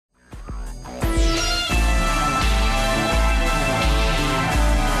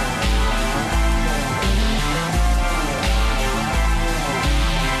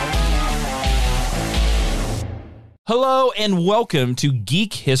Hello and welcome to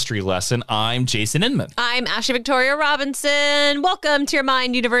Geek History Lesson. I'm Jason Inman. I'm Ashley Victoria Robinson. Welcome to your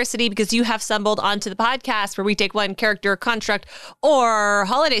Mind University, because you have stumbled onto the podcast where we take one character, construct, or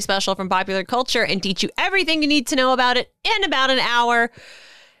holiday special from popular culture and teach you everything you need to know about it in about an hour.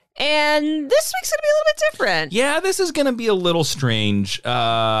 And this week's going to be a little bit different. Yeah, this is going to be a little strange.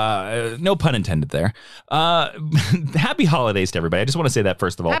 No pun intended there. Happy holidays to everybody. I just want to say that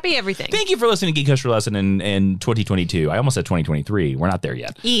first of all. Happy everything. Thank you for listening to Geek History Lesson in 2022. I almost said 2023. We're not there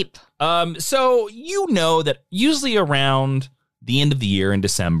yet. Eep. So you know that usually around the end of the year in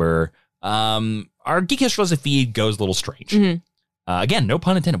December, our Geek History Lesson feed goes a little strange. Mm-hmm. Again, no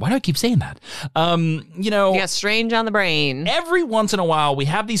pun intended. Why do I keep saying that? You got strange on the brain. Every once in a while, we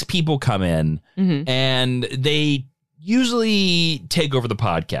have these people come in and they usually take over the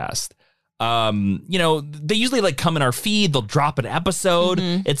podcast. They usually come in our feed. They'll drop an episode.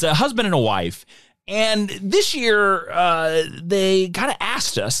 It's a husband and a wife. And this year, they kind of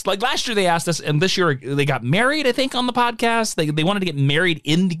asked us. Like last year, they asked us, and this year they got married, I think, on the podcast. They wanted to get married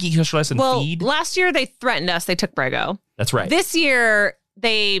in the Geek History Lesson feed. Last year, they threatened us. They took Brego. That's right. This year,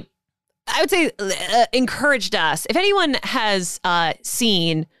 I would say, encouraged us. If anyone has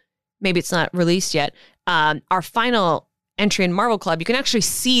seen, maybe it's not released yet, our final entry in Marvel Club, you can actually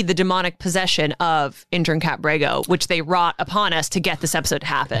see the demonic possession of intern Cat Brego, which they wrought upon us to get this episode to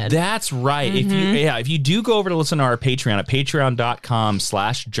happen. That's right. If you do go over to listen to our Patreon at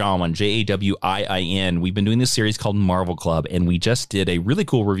patreon.com/Jawiin, Jawiin, we've been doing this series called Marvel Club, and we just did a really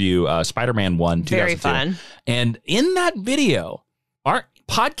cool review, Spider-Man 1, 2002. Very fun. And in that video, our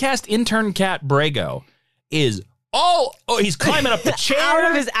podcast intern Cat Brego is he's climbing up the chair.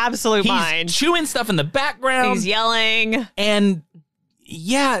 Out of his absolute mind. He's chewing stuff in the background. He's yelling. And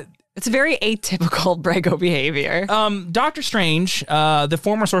yeah, it's very atypical Brego behavior. Doctor Strange, the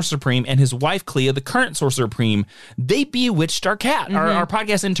former Sorcerer Supreme, and his wife Clea, the current Sorcerer Supreme, they bewitched our cat, our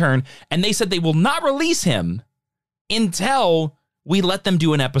podcast intern, and they said they will not release him until we let them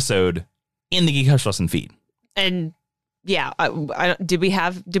do an episode in the Geek History Lesson feed. And yeah, did we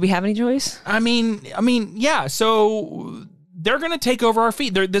have any choice? I mean, yeah. So they're going to take over our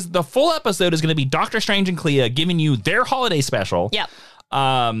feed. The full episode is going to be Doctor Strange and Clea giving you their holiday special. Yep.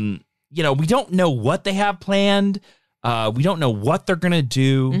 We don't know what they have planned. We don't know what they're going to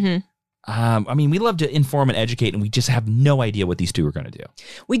do. We love to inform and educate, and we just have no idea what these two are going to do.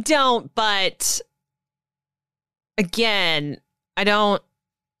 We don't, but again,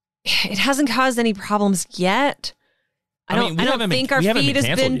 it hasn't caused any problems yet. I don't think our feed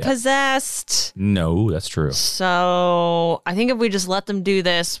has been possessed. No, that's true. So I think if we just let them do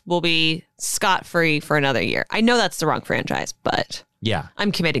this, we'll be scot-free for another year. I know that's the wrong franchise, but yeah,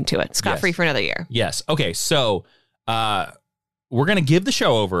 I'm committing to it. Scot-free for another year. Yes. Okay, so we're going to give the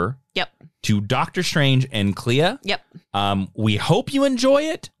show over to Doctor Strange and Clea. Yep. We hope you enjoy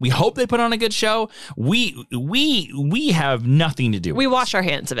it. We hope they put on a good show. We have nothing to do with We wash our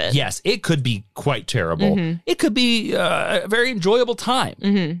hands of it. Yes, it could be quite terrible. It could be a very enjoyable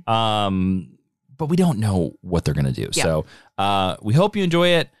time. But we don't know what they're going to do. Yep. So we hope you enjoy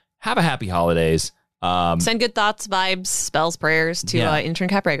it. Have a happy holidays. Send good thoughts, vibes, spells, prayers to intern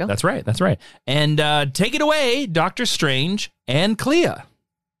Cat Brego. That's right. That's right. And take it away, Doctor Strange and Clea.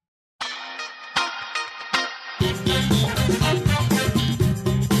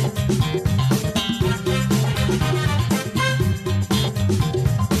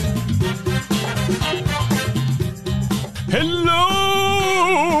 Hello!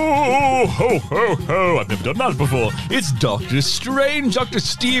 Ho, ho, ho. I've never done that before. It's Doctor Strange, Dr.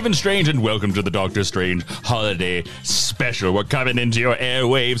 Stephen Strange, and welcome to the Doctor Strange Holiday Special. We're coming into your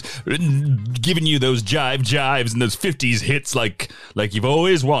airwaves, giving you those jives and those 50s hits like you've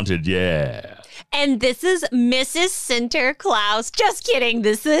always wanted, yeah. And this is Mrs. Sinterklaas. Just kidding.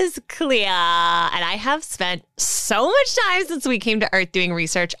 This is Clea. And I have spent so much time since we came to Earth doing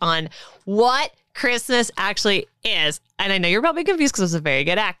research on what Christmas actually is. And I know you're probably confused because I was a very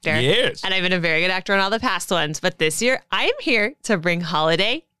good actor. Yes. And I've been a very good actor on all the past ones. But this year, I am here to bring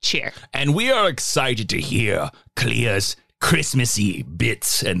holiday cheer. And we are excited to hear Clea's Christmassy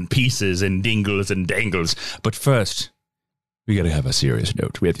bits and pieces and dingles and dangles. But first, we got to have a serious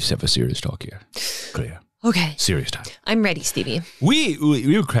note. We have to have a serious talk here. Clea. Okay. Serious time. I'm ready, Stevie. We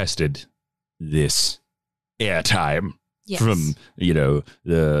requested this airtime. Yes. From,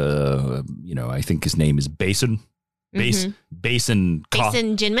 I think his name is Basin. Basin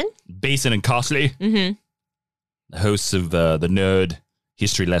Jinman? Basin and Costly. The hosts of the Nerd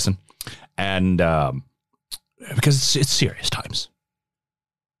History Lesson. And because it's serious times.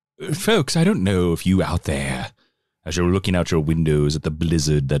 Folks, I don't know if you out there as you're looking out your windows at the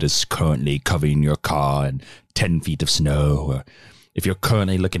blizzard that is currently covering your car in 10 feet of snow, or if you're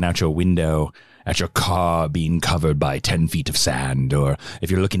currently looking out your window at your car being covered by 10 feet of sand, or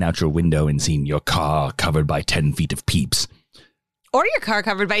if you're looking out your window and seeing your car covered by 10 feet of peeps. Or your car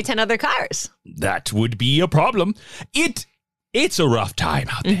covered by 10 other cars. That would be a problem. It's a rough time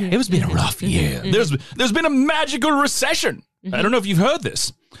out there. It has been a rough year. There's been a magical recession. I don't know if you've heard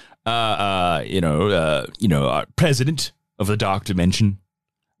this. Our president of the dark dimension,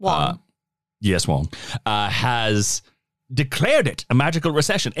 Wong. Wong, has declared it a magical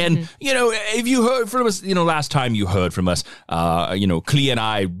recession. And, if you heard from us, last time you heard from us, Clea and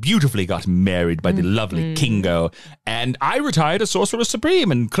I beautifully got married by the lovely Kingo. And I retired as Sorcerer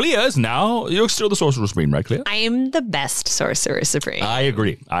Supreme. And Clea is now, you're still the Sorcerer Supreme, right, Clea? I am the best Sorcerer Supreme. I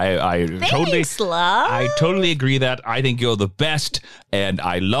agree. Thanks, love. I totally agree that I think you're the best. And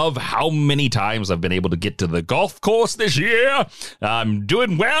I love how many times I've been able to get to the golf course this year. I'm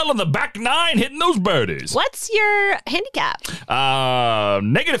doing well on the back nine, hitting those birdies. What's your handicap?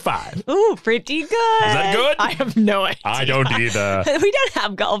 -5. Ooh, pretty good. Is that good? I have no idea. I don't either. We don't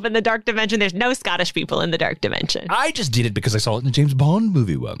have golf in the dark dimension. There's no Scottish people in the dark dimension. I just did it because I saw it in a James Bond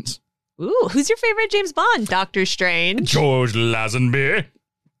movie once. Ooh, who's your favorite James Bond? Doctor Strange? George Lazenby.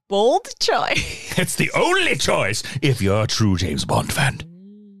 Bold choice. It's the only choice if you're a true James Bond fan.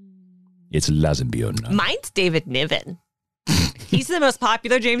 It's Lazenby or not. Mine's David Niven. He's the most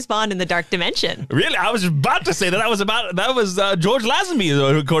popular James Bond in the dark dimension. Really? I was about to say that was George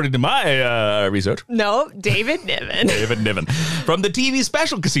Lazenby, according to my research. No, David Niven. David Niven. From the TV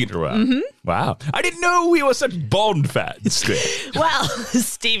special Casino Royale. Wow. I didn't know we were such Bond fans. Well,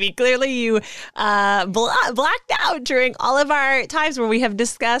 Stevie, clearly you blacked out during all of our times where we have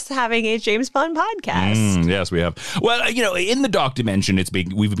discussed having a James Bond podcast. Yes, we have. Well, in the dark dimension,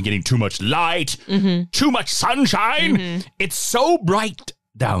 we've been getting too much light, too much sunshine. It's so bright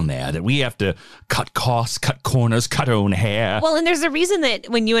down there that we have to cut costs, cut corners, cut our own hair. Well, and there's a reason that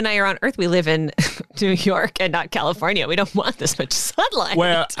when you and I are on Earth, we live in New York and not California. We don't want this much sunlight.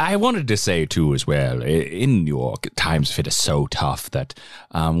 Well, I wanted to say, too, as well, in New York, times fit is so tough that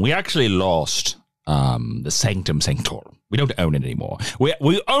we actually lost the Sanctum Sanctorum. We don't own it anymore. We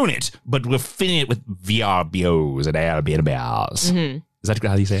own it, but we're filling it with VRBOs and Airbnbs. Is that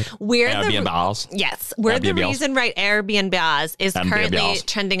how you say it? Airbnbs? Yes. We're the reason, right, Airbnbs is currently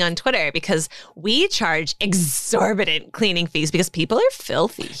trending on Twitter because we charge exorbitant cleaning fees because people are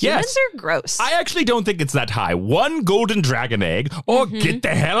filthy. Humans are gross. I actually don't think it's that high. One golden dragon egg or get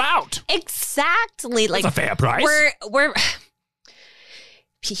the hell out. Exactly. That's a fair price. We're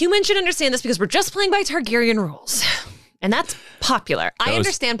humans should understand this because we're just playing by Targaryen rules. And that's popular. I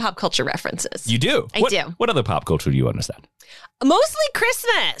understand pop culture references. You do? I do. What other pop culture do you understand? Mostly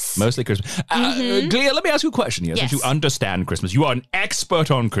Christmas. Clea, let me ask you a question here. Yes. Since you understand Christmas, you are an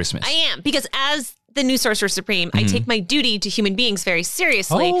expert on Christmas. I am, because as the new Sorcerer Supreme, I take my duty to human beings very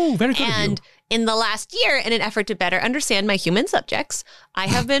seriously. Oh, very good And of you. In the last year, in an effort to better understand my human subjects, I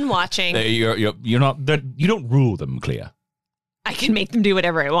have been watching. You're not. You don't rule them, Clea. I can make them do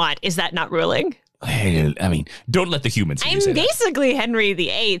whatever I want. Is that not ruling? I mean, don't let the humans. I'm basically Henry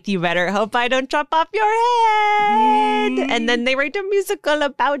VIII. You better hope I don't chop off your head. And then they write a musical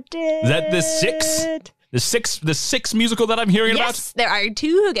about it. Is that the sixth musical that I'm hearing about? Yes, there are 2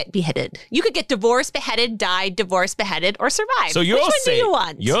 who get beheaded. You could get divorced, beheaded, died, divorced, beheaded, or survive. So Which one do you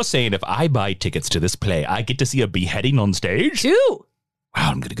want? You're saying if I buy tickets to this play, I get to see a beheading on stage? 2. Wow,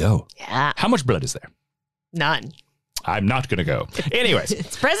 I'm going to go. Yeah. How much blood is there? None. I'm not going to go. Anyways.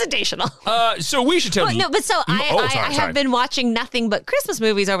 It's presentational. So we should tell you. I have been watching nothing but Christmas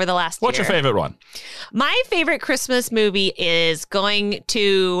movies over the last year. What's your favorite one? My favorite Christmas movie is going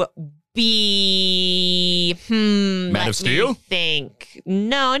to be... Man of Steel? Think.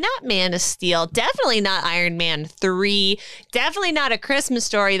 No, not Man of Steel. Definitely not Iron Man 3. Definitely not A Christmas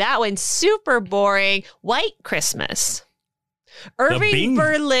Story. That one's super boring. White Christmas. Irving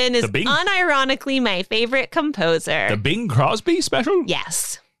Berlin is unironically my favorite composer. The Bing Crosby special?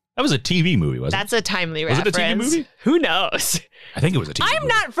 Yes. That was a TV movie, wasn't it? That's a timely reference. Was it a TV movie? Who knows? I think it was a TV movie. I'm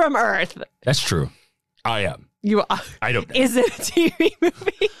not from Earth. That's true. I am. You are. I don't know. Is it a TV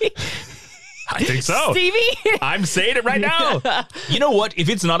movie? I think so. Stevie? I'm saying it right now. You know what? If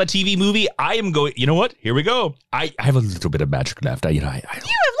it's not a TV movie, I am going, you know what? Here we go. I have a little bit of magic left. You have lots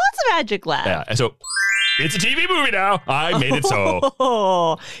of magic left. Yeah, so... It's a TV movie now. I made it so.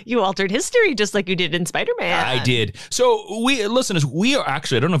 Oh, you altered history just like you did in Spider-Man. I did. So, listeners, we are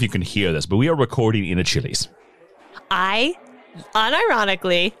actually, I don't know if you can hear this, but we are recording in a Chili's. I,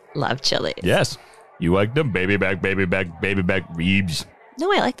 unironically, love Chili's. Yes. You like them? Baby back ribs.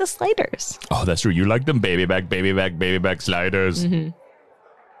 No, I like the sliders. Oh, that's true. You like them baby back sliders. Mm-hmm.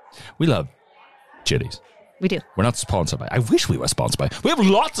 We love Chili's. We do. We're not sponsored by. I wish we were sponsored by. We have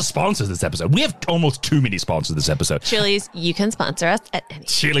lots of sponsors this episode. We have almost too many sponsors this episode. Chili's, you can sponsor us at any.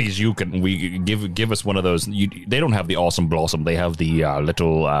 Chili's, you can. We give us one of those. They don't have the awesome blossom. They have the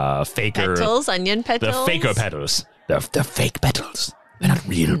little faker petals, onion petals. The faker petals. The fake petals. They're not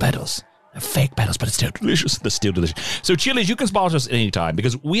real petals. They're fake petals, but it's still delicious. They're still delicious. So Chili's, you can sponsor us at any time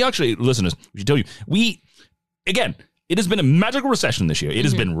because we actually, listeners, we should tell you, again, it has been a magical recession this year. It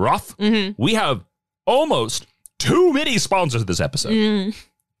has been rough. Mm-hmm. We have almost too many sponsors this episode.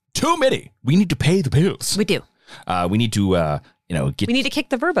 Too many. We need to pay the bills. We do. We need to, we need to kick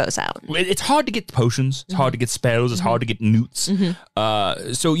the verbos out. It's hard to get potions. It's hard to get spells. It's hard to get newts.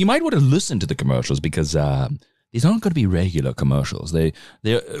 So you might want to listen to the commercials because these aren't going to be regular commercials.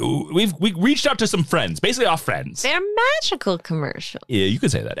 We've reached out to some friends, basically our friends. They're magical commercials. Yeah, you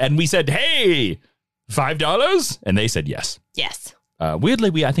could say that. And we said, hey, $5? And they said yes. Yes.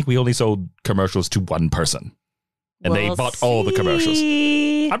 Weirdly, I think we only sold commercials to one person. And they bought all the commercials.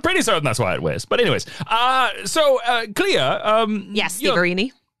 I'm pretty certain that's why it was. But anyways, Clea. Yes,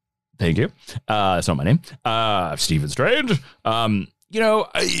 Steverini. Thank you. That's not my name. Stephen Strange. I've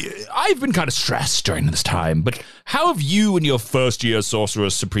been kind of stressed during this time, but how have you and your first year Sorcerer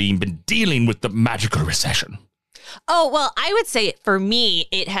Supreme been dealing with the magical recession? Oh, well, I would say for me,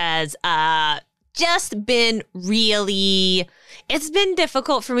 it has just been it's been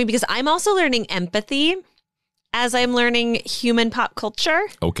difficult for me because I'm also learning empathy as I'm learning human pop culture.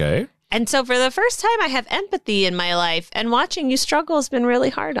 Okay. And so for the first time, I have empathy in my life, and watching you struggle has been really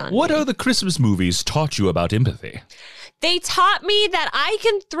hard on me. What other Christmas movies taught you about empathy? They taught me that I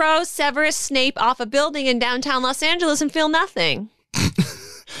can throw Severus Snape off a building in downtown Los Angeles and feel nothing.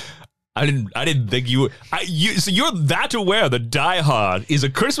 I didn't think you. So you're that aware that Die Hard is a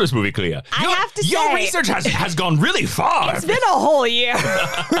Christmas movie, Clea. I have to say, your research has gone really far. It's been a whole year.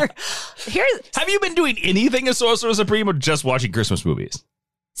 Have you been doing anything as Sorcerer Supreme or just watching Christmas movies?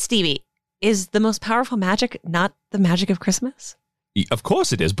 Stevie, is the most powerful magic not the magic of Christmas? Of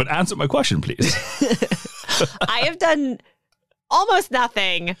course it is, but answer my question, please. I have done almost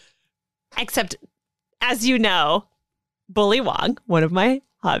nothing except, as you know, Bully Wong, one of my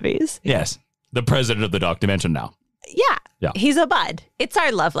hobbies. Yes. The president of the Dark Dimension now. Yeah. He's a bud. It's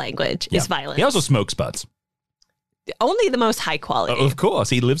our love language, is violence. He also smokes buds. Only the most high quality. Of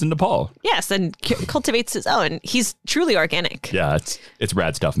course. He lives in Nepal. Yes, and cultivates his own. He's truly organic. Yeah, it's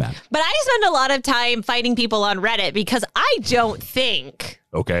rad stuff, man. But I spend a lot of time fighting people on Reddit because I don't think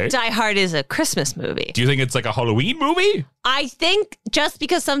Die Hard is a Christmas movie. Do you think it's like a Halloween movie? I think just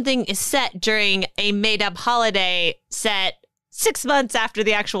because something is set during a made-up holiday set 6 months after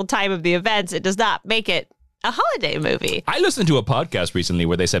the actual time of the events, it does not make it a holiday movie. I listened to a podcast recently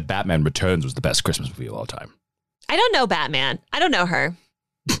where they said Batman Returns was the best Christmas movie of all time. I don't know Batman. I don't know her.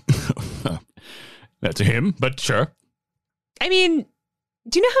 That's him, but sure. I mean,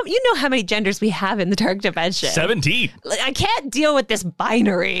 do you know how many genders we have in the Dark Dimension? 17. I can't deal with this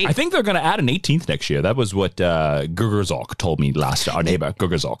binary. I think they're going to add an 18th next year. That was what Gurgazok told me last. Our neighbor,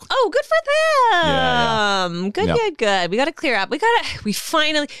 Gurgazok. Oh, good for them. Yeah. Good. We got to clear up. We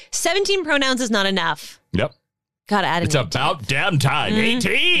finally, 17 pronouns is not enough. Yep. Got to add It's about damn time.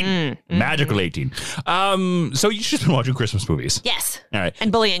 18. Magical 18. So you've just been watching Christmas movies. Yes. All right.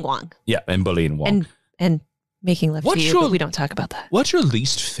 And bullying Wong. Yeah, and bullying Wong. And making love to you, but we don't talk about that. What's your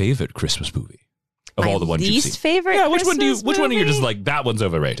least favorite Christmas movie of all the ones you've seen? Least favorite? Yeah, which one are you just like, that one's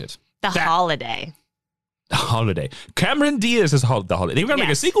overrated? Holiday. The Holiday. Cameron Diaz is The Holiday. They're going to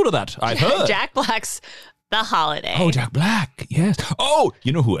make a sequel to that, I've heard. Jack Black's The Holiday. Oh, Jack Black. Yes. Oh,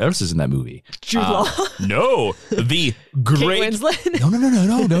 you know who else is in that movie? Jude Law. No. The great... Kate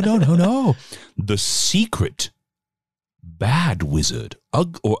Winslet. No. The secret bad wizard.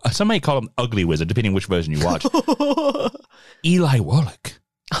 Or some might call him ugly wizard, depending on which version you watch. Eli Wallach.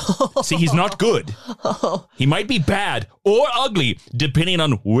 See, he's not good. He might be bad or ugly, depending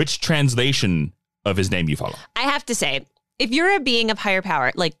on which translation of his name you follow. I have to say, if you're a being of higher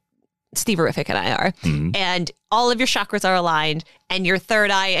power, like Steve-erific and I are, and all of your chakras are aligned, and your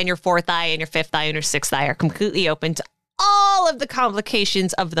third eye and your fourth eye and your fifth eye and your sixth eye are completely open to all of the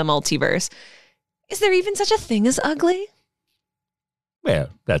complications of the multiverse, is there even such a thing as ugly? Well,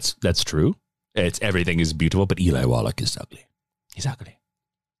 that's true. Everything is beautiful, but Eli Wallach is ugly. He's ugly.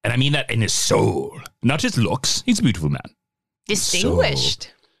 And I mean that in his soul. Not his looks. He's a beautiful man.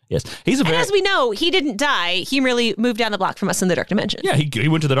 Distinguished. Yes. He's a and very... as we know, he didn't die. He merely moved down the block from us in the Dark Dimension. Yeah, he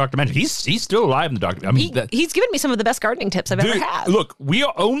went to the Dark Dimension. He's still alive in the Dark Dimension. I mean, he's given me some of the best gardening tips I've ever had. Look, we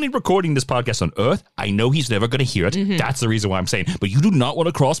are only recording this podcast on Earth. I know he's never going to hear it. Mm-hmm. That's the reason why I'm saying. But you do not want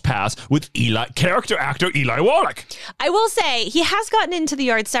to cross paths with character actor Eli Wallach. I will say he has gotten into the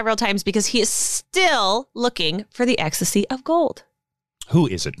yard several times because he is still looking for the ecstasy of gold. Who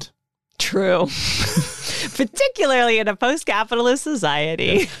isn't? True. Particularly in a post-capitalist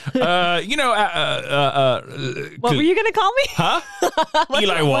society. What were you going to call me? Huh?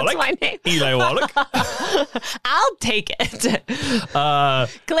 Eli Wallach. What's my name? Eli Wallach. I'll take it.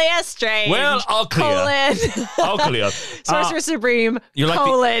 Clea Strange. Well, I'll Clea. I'll Clea. Sorcerer Supreme,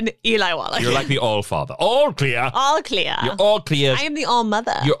 Eli Wallach. You're like the All-Father. All Clea. All Clea. You're all Cleas. I am the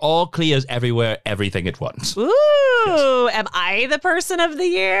All-Mother. You're all Cleas everywhere, everything at once. Ooh. Yes. Am I the person of the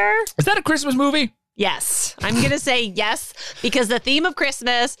year? Is that a Christmas movie? Yes. I'm going to say yes, because the theme of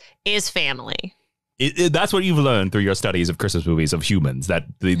Christmas is family. That's what you've learned through your studies of Christmas movies of humans, that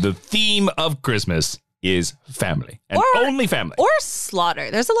the theme of Christmas is family and only family. Or slaughter.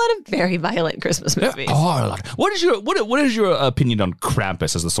 There's a lot of very violent Christmas movies. A lot. What is your opinion on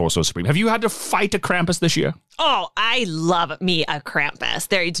Krampus as the Sorcerer Supreme? Have you had to fight a Krampus this year? Oh, I love me a Krampus.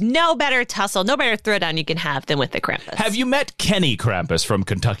 There's no better tussle, no better throwdown you can have than with the Krampus. Have you met Kenny Krampus from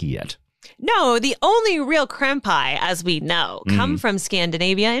Kentucky yet? No, the only real Krampi, as we know, come from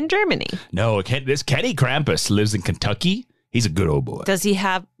Scandinavia and Germany. No, this Kenny Krampus lives in Kentucky. He's a good old boy. Does he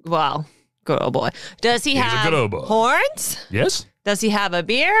have, good old boy. Does he have a good old boy. Horns? Yes. Does he have a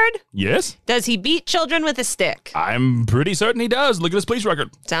beard? Yes. Does he beat children with a stick? I'm pretty certain he does. Look at his police record.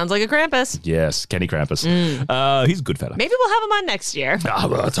 Sounds like a Krampus. Yes, Kenny Krampus. He's a good fella. Maybe we'll have him on next year.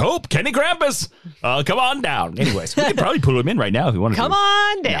 Let's hope. Kenny Krampus. Come on down. Anyways, we could probably pull him in right now if you want to. Come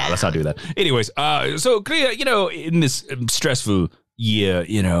on down. Yeah, let's not do that. Anyways, so Clea, in this stressful year,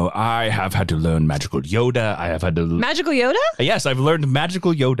 I have had to learn magical Yoda. I have had to... Magical Yoda? Yes, I've learned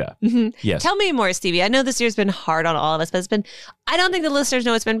magical Yoda. Mm-hmm. Yes. Tell me more, Stevie. I know this year's been hard on all of us, but I don't think the listeners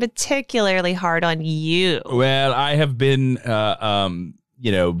know it's been particularly hard on you. Well, I have been,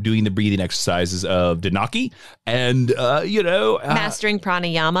 doing the breathing exercises of Danaki and, mastering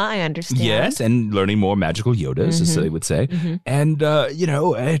pranayama, I understand. Yes, and learning more magical Yodas, as they would say. Mm-hmm. And,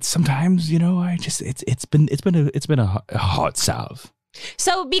 it's sometimes, it's been a hard salve.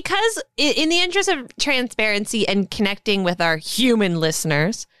 So because in the interest of transparency and connecting with our human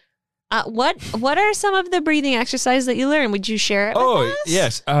listeners, what are some of the breathing exercises that you learn? Would you share it with us?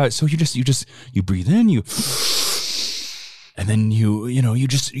 Yes. So you breathe in, and then you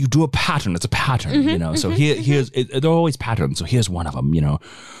do a pattern. It's a pattern, So they're always patterns. So here's one of them, And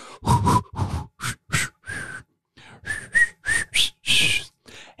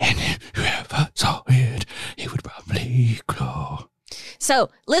if you ever saw it, it would probably glow. So,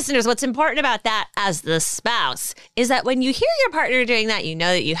 listeners, what's important about that as the spouse is that when you hear your partner doing that, you know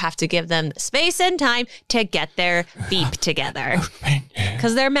that you have to give them space and time to get their beep together.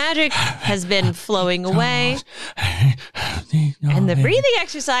 Because their magic has been flowing away. And the breathing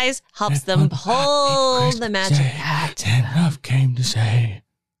exercise helps them pull the magic back. And love came to say.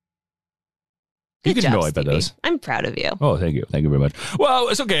 You can know about those. I'm proud of you. Oh, thank you. Thank you very much. Well,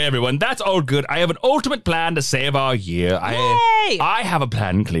 it's okay, everyone. That's all good. I have an ultimate plan to save our year. Yay! I have a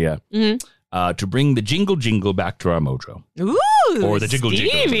plan, Clea, to bring the jingle jingle back to our mojo. Ooh, or the jingle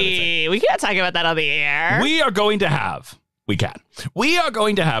jingle. We can't talk about that on the air. We are going to have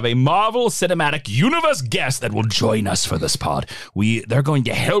a Marvel Cinematic Universe guest that will join us for this pod. They're going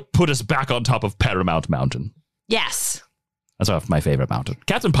to help put us back on top of Paramount Mountain. Yes. That's my favorite mountain.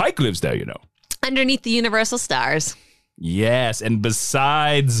 Captain Pike lives there, Underneath the Universal Stars. Yes, and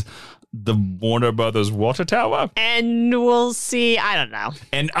besides the Warner Brothers water tower. And we'll see, I don't know.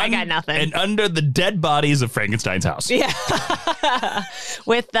 I got nothing. And under the dead bodies of Frankenstein's house. Yeah.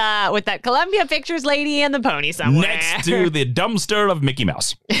 with that Columbia Pictures lady and the pony somewhere. Next to the dumpster of Mickey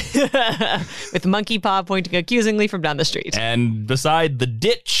Mouse. With Monkey Paw pointing accusingly from down the street. And beside the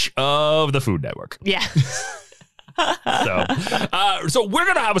ditch of the Food Network. Yeah. So we're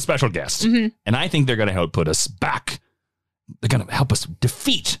going to have a special guest, and I think they're going to help put us back. They're going to help us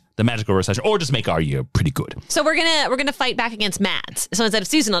defeat the magical recession, or just make our year pretty good. So we're gonna fight back against MADS. So instead of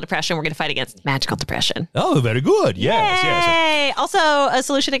seasonal depression, we're going to fight against magical depression. Oh, very good. Yes, Yay! Yes. Also, a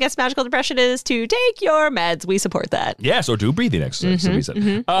solution against magical depression is to take your meds. We support that. Yes, or do breathing exercises.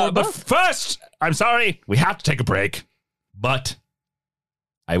 But first, I'm sorry, we have to take a break. But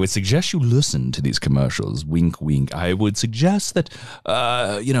I would suggest you listen to these commercials. Wink, wink. I would suggest that,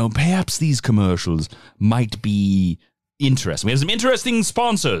 perhaps these commercials might be interesting. We have some interesting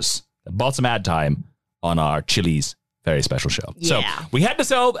sponsors that bought some ad time on our Chili's Very special show. Yeah. So we had to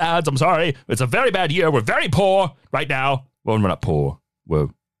sell ads. I'm sorry. It's a very bad year. We're very poor right now. Well, we're not poor.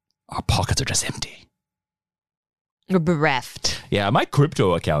 Our pockets are just empty. We're bereft. Yeah, my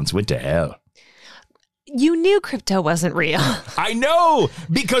crypto accounts went to hell. You knew crypto wasn't real. I know,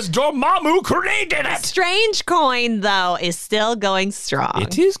 because Dormammu created it. Strange coin, though, is still going strong.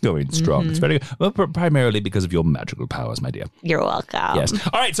 It is going strong. It's very good. Well, primarily because of your magical powers, my dear. You're welcome. Yes.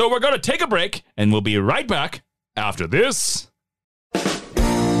 All right, so we're going to take a break, and we'll be right back after this.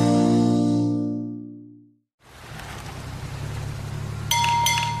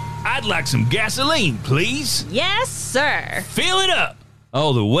 I'd like some gasoline, please. Yes, sir. Fill it up.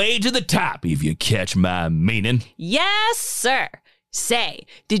 All the way to the top, if you catch my meaning. Yes, sir. Say,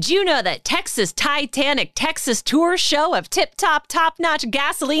 did you know that Texas Titanic Texas Tour show of tip-top, top-notch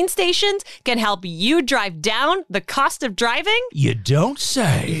gasoline stations can help you drive down the cost of driving? You don't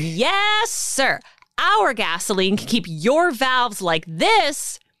say. Yes, sir. Our gasoline can keep your valves like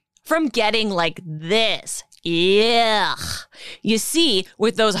this from getting like this. Ugh. You see,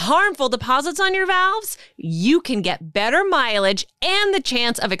 with those harmful deposits on your valves, you can get better mileage, and the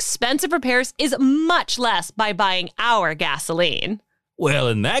chance of expensive repairs is much less by buying our gasoline. Well,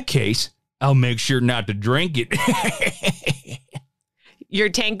 in that case, I'll make sure not to drink it. Your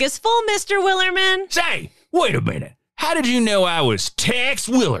tank is full, Mr. Willerman. Say, wait a minute. How did you know I was Tex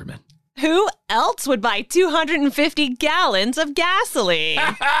Willerman? Who else would buy 250 gallons of gasoline?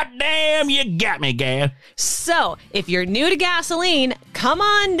 Damn, you got me, gal. So, if you're new to gasoline, come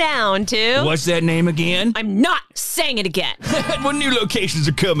on down to... What's that name again? I'm not saying it again. When new locations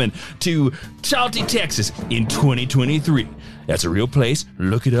are coming to Salty, Texas in 2023. That's a real place.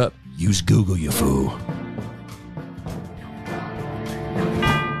 Look it up. Use Google, you fool.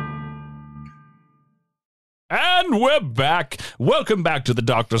 And we're back. Welcome back to the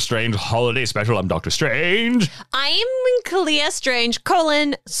Doctor Strange Holiday Special. I'm Doctor Strange. I'm Clea Strange,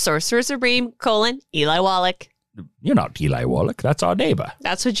 Sorcerer Supreme, Eli Wallach. You're not Eli Wallach. That's our neighbor.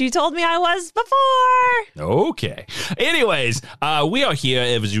 That's what you told me I was before. Okay. Anyways, we are here.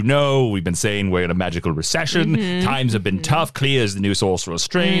 As you know, we've been saying we're in a magical recession. Times have been tough. Clea is the new Sorcerer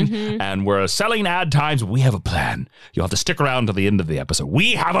Strange. And we're selling ad times. We have a plan. You'll have to stick around to the end of the episode.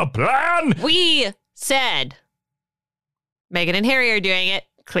 We have a plan. We said Megan and Harry are doing it.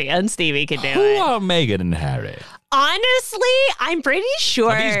 Clea and Stevie can do Who it. are Megan and Harry? Honestly, I'm pretty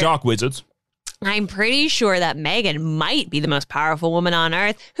sure. Are these dark wizards? I'm pretty sure that Megan might be the most powerful woman on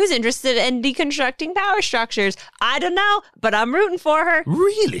Earth who's interested in deconstructing power structures. I don't know, but I'm rooting for her.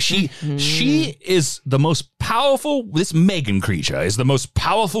 Really? She is the most powerful, this Megan creature is the most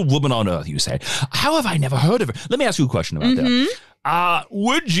powerful woman on Earth, you say. How have I never heard of her? Let me ask you a question about that.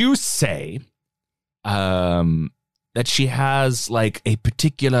 Would you say that she has like a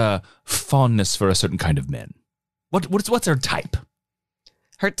particular fondness for a certain kind of men? What's her type?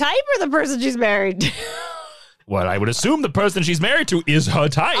 Her type or the person she's married to? Well, I would assume the person she's married to is her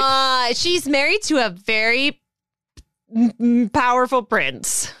type. She's married to a very powerful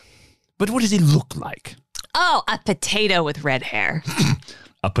prince. But what does he look like? Oh, a potato with red hair.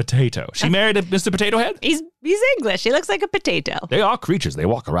 A potato. She married a Mr. Potato Head? He's English. He looks like a potato. They are creatures. They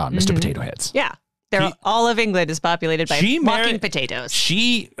walk around, Mr. Potato Heads. Yeah. All of England is populated by walking potatoes.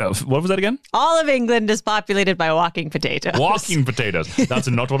 What was that again? All of England is populated by walking potatoes. Walking potatoes. That's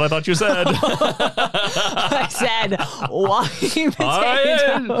not what I thought you said. I said walking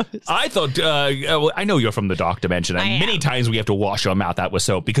potatoes. I thought, I know you're from the dark dimension, and many times we have to wash our mouth out with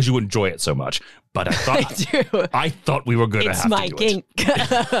soap because you enjoy it so much. But I thought we were going to have to do it. It's my kink.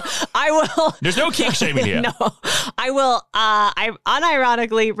 I will. There's no kink shaming here. No, I will. I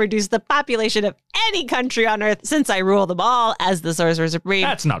unironically reduce the population of any country on Earth since I rule them all as the Sorcerer Supreme.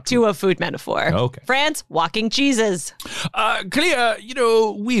 That's not true. To a food metaphor. Okay. France, walking cheeses. Clea,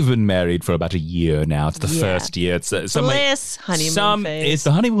 we've been married for about a year now. It's the first year. It's bliss, honeymoon phase. It's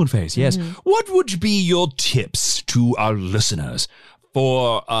the honeymoon phase, yes. What would be your tips to our listeners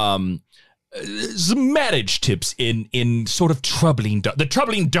for some marriage tips in sort of troubling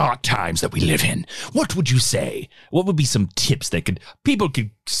dark times that we live in? What would you say? What would be some tips that people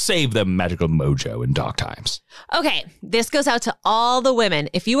could save their magical mojo in dark times? Okay, this goes out to all the women.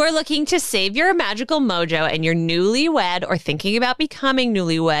 If you are looking to save your magical mojo and you're newlywed or thinking about becoming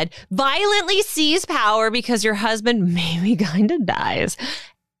newlywed, violently seize power because your husband maybe kind of dies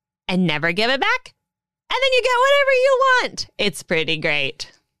and never give it back. And then you get whatever you want. It's pretty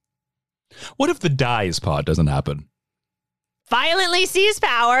great. What if the dies part doesn't happen? Violently seize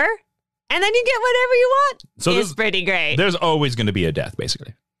power, and then you get whatever you want. So it's pretty great. There's always going to be a death,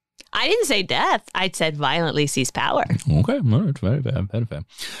 basically. I didn't say death. I said violently seize power. Okay, all right, very fair, very fair.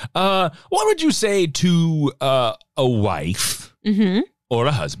 What would you say to a wife or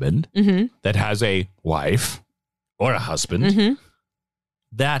a husband that has a wife or a husband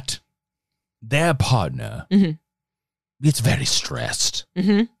that their partner gets very stressed?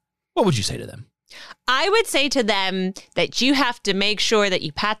 What would you say to them? I would say to them that you have to make sure that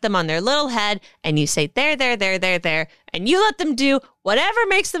you pat them on their little head and you say, there, and you let them do whatever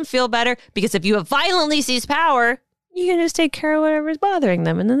makes them feel better, because if you have violently seized power, you can just take care of whatever's bothering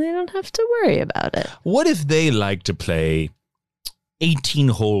them and then they don't have to worry about it. What if they like to play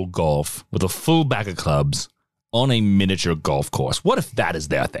 18-hole golf with a full bag of clubs on a miniature golf course? What if that is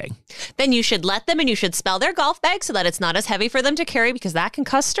their thing? Then you should let them, and you should spell their golf bag so that it's not as heavy for them to carry, because that can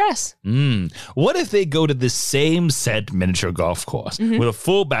cause stress. What if they go to the same said miniature golf course with a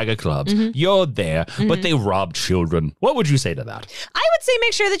full bag of clubs? You're there, but they rob children. What would you say to that? I would say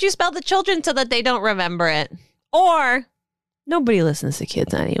make sure that you spell the children so that they don't remember it. Or nobody listens to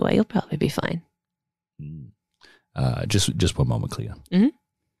kids anyway. You'll probably be fine. Just one moment, Clea.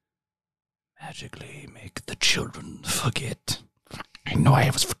 Magically make the children forget. I know I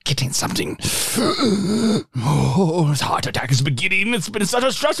was forgetting something. Oh, this heart attack is beginning. It's been such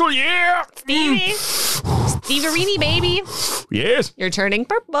a stressful year. Steverini, baby. Yes. You're turning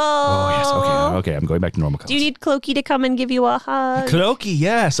purple. Oh, yes. Okay. I'm going back to normal colors. Do you need Clea to come and give you a hug? Clea,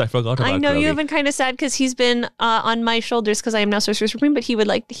 yes. I forgot about I know Clea. you have been kind of sad because he's been on my shoulders because I am now Sorcerer Supreme, but he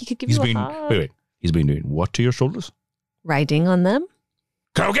could give you a hug. Wait. He's been doing what to your shoulders? Riding on them.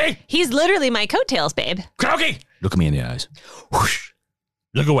 Clea! He's literally my coattails, babe. Clea! Look at me in the eyes. Whoosh.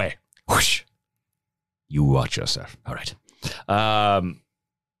 Look away. Whoosh. You watch yourself. All right.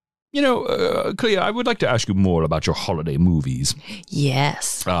 Clea, I would like to ask you more about your holiday movies.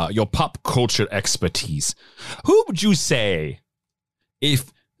 Yes. Your pop culture expertise. Who would you say,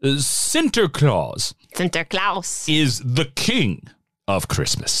 if Santa Claus is the king of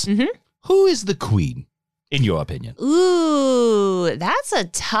Christmas, who is the queen, in your opinion? Ooh, that's a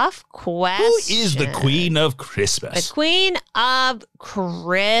tough question. Who is the queen of Christmas? The queen of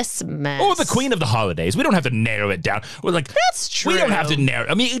Christmas. Or the queen of the holidays. We don't have to narrow it down. We're like, that's true. We don't have to narrow.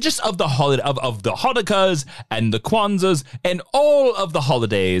 I mean, just of the holiday, of the Hanukkahs and the Kwanzas and all of the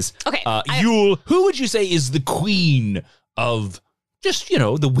holidays. Okay. Yule. Who would you say is the queen of just,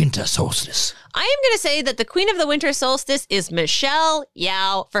 the winter solstice? I am going to say that the queen of the winter solstice is Michelle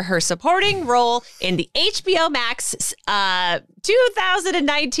Yeoh for her supporting role in the HBO Max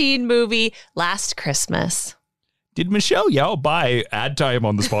 2019 movie Last Christmas. Did Michelle Yeoh buy ad time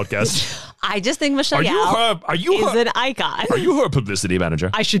on this podcast? I just think Michelle Yeoh is an icon. Are you her publicity manager?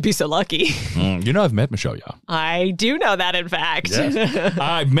 I should be so lucky. I've met Michelle Yeoh. I do know that, in fact. Yes.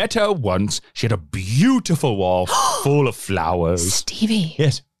 I met her once. She had a beautiful wall full of flowers. Stevie.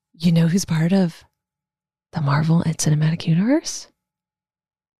 Yes. You know who's part of the Marvel and Cinematic Universe?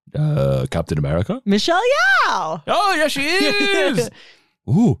 Captain America? Michelle Yeoh. Oh, yes, she is.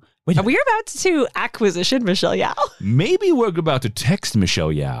 Ooh. Wait, are we about to acquisition Michelle Yeoh? Maybe we're about to text Michelle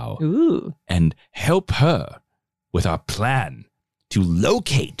Yeoh and help her with our plan to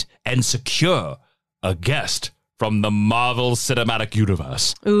locate and secure a guest from the Marvel Cinematic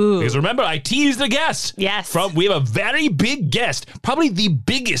Universe. Ooh. Because remember, I teased a guest. Yes. We have a very big guest, probably the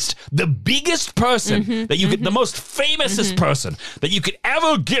biggest person that you could, the most famousest person that you could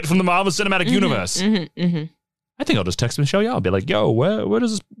ever get from the Marvel Cinematic Universe. I think I'll just text Michelle Yeoh. I'll be like, "Yo, where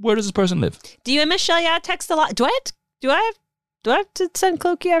does this person live?" Do you and Michelle Yeoh text a lot? Do I have to send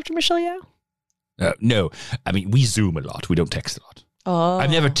Clea after Michelle Yeoh? No, I mean we Zoom a lot. We don't text a lot. Oh, I've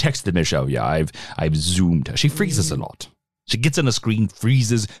never texted Michelle Yeoh. I've Zoomed her. She freezes a lot. She gets on the screen,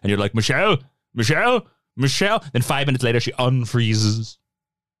 freezes, and you're like, Michelle. Then 5 minutes later, she unfreezes.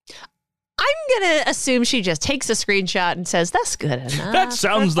 I'm gonna assume she just takes a screenshot and says, "That's good enough." That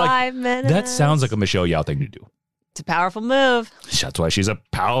sounds like 5 minutes. That sounds like a Michelle Yeoh thing to do. It's a powerful move. That's why she's a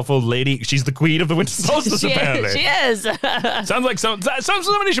powerful lady. She's the queen of the winter solstice, apparently. She is. Sounds like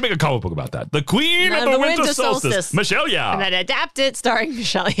somebody should make a comic book about that. The queen of the winter solstice, Michelle Yeoh. And then adapt it starring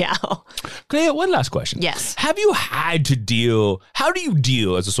Michelle Yeoh. Clea, one last question. Yes. Have you had to deal, how do you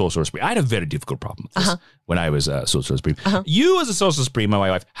deal as a Sorcerer Supreme? I had a very difficult problem with this when I was a Sorcerer Supreme. You as a Sorcerer Supreme and my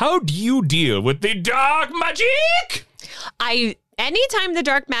wife, how do you deal with the dark magic? Anytime the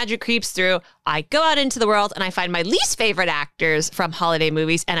dark magic creeps through, I go out into the world and I find my least favorite actors from holiday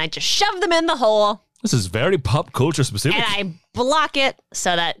movies and I just shove them in the hole. This is very pop culture specific. And I block it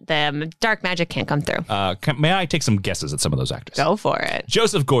so that the dark magic can't come through. May I take some guesses at some of those actors? Go for it.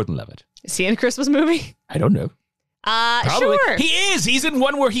 Joseph Gordon-Levitt. Is he in a Christmas movie? I don't know. Probably. Sure. He is. He's in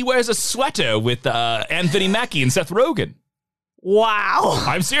one where he wears a sweater with Anthony Mackie and Seth Rogen. Wow.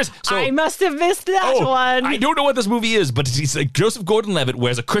 I'm serious. So, I must have missed that one. I don't know what this movie is, but it's like Joseph Gordon-Levitt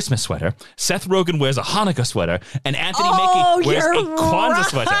wears a Christmas sweater, Seth Rogen wears a Hanukkah sweater, and Anthony Mackie wears a Kwanzaa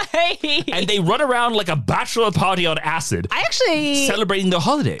sweater. And they run around like a bachelor party on acid. I actually celebrating their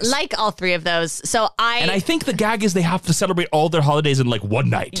holidays. like all three of those. And I think the gag is they have to celebrate all their holidays in like one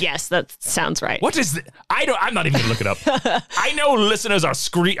night. Yes, that sounds right. What is I'm not even going to look it up. I know listeners are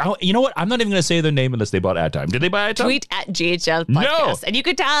you know what? I'm not even going to say their name unless they bought ad time. Did they buy ad time? Tweet at GHL Podcast. No. And you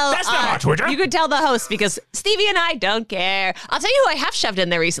could tell. That's not our Twitter. You could tell the host because Stevie and I don't care. I'll tell you who I have shoved in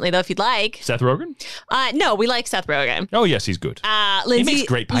there recently, though, if you'd like. Seth Rogen? No, we like Seth Rogen. Oh, yes, he's good. He makes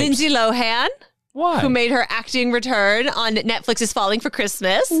great pipes. Lindsay Lohan. Why? Who made her acting return on Netflix's Falling for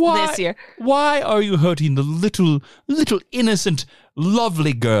Christmas this year. Why are you hurting the little innocent,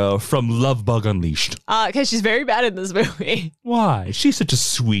 lovely girl from Love Bug Unleashed? Because she's very bad in this movie. Why? She's such a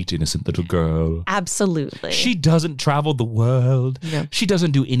sweet, innocent little girl. Absolutely. She doesn't travel the world. No. She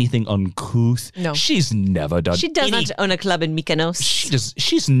doesn't do anything uncouth. No. She's never done She does not own a club in Mykonos.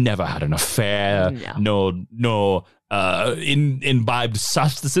 She's never had an affair. No. Imbibed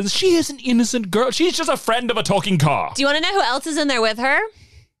substances. She is an innocent girl. She's just a friend of a talking car. Do you want to know who else is in there with her?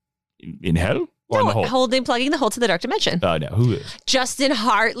 In hell? Or in the hole? Plugging the hole to the dark dimension. No, who is? Justin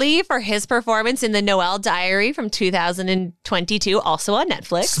Hartley for his performance in The Noel Diary from 2022, also on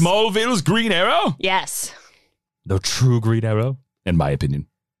Netflix. Smallville's Green Arrow? Yes. The true Green Arrow, in my opinion.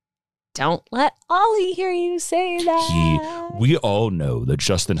 Don't let Ollie hear you say that. We all know that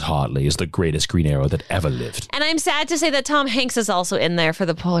Justin Hartley is the greatest Green Arrow that ever lived. And I'm sad to say that Tom Hanks is also in there for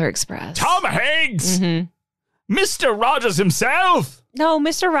the Polar Express. Tom Hanks! Mm-hmm. Mr. Rogers himself! No,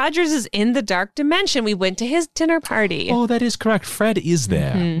 Mr. Rogers is in the dark dimension. We went to his dinner party. Oh, that is correct. Fred is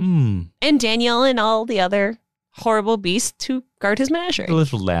there. Mm-hmm. And Danielle and all the other horrible beasts who guard his menagerie. The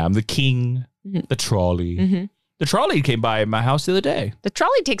little lamb, the king, the trolley. Mm-hmm. The trolley came by my house the other day. The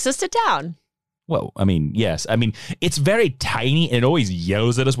trolley takes us to town. Well, I mean, yes. I mean, it's very tiny and it always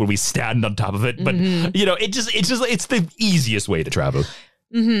yells at us when we stand on top of it. But, you know, it's the easiest way to travel.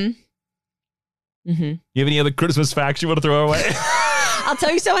 Mm-hmm. Mm-hmm. You have any other Christmas facts you want to throw away? I'll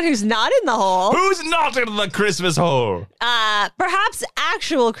tell you someone who's not in the hole. Who's not in the Christmas hole? Perhaps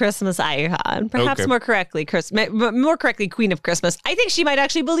actual Christmas icon. Perhaps more correctly, Queen of Christmas. I think she might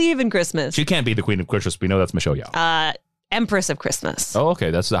actually believe in Christmas. She can't be the Queen of Christmas. We know that's Michelle Yeoh. Empress of Christmas. Oh,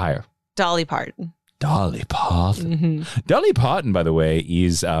 okay. That's the higher. Dolly Parton. Dolly Parton. Mm-hmm. Dolly Parton, by the way,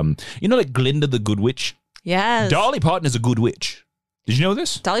 is, like Glinda the Good Witch? Yes. Dolly Parton is a good witch. Did you know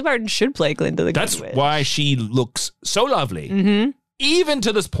this? Dolly Parton should play Glinda the Good Witch. That's why she looks so lovely. Even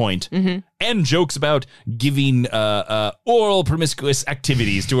to this point, and jokes about giving oral promiscuous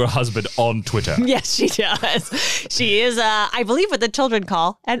activities to her husband on Twitter. Yes, she does. She is, I believe what the children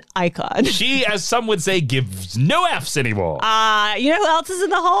call an icon. She, as some would say, gives no Fs anymore. You know who else is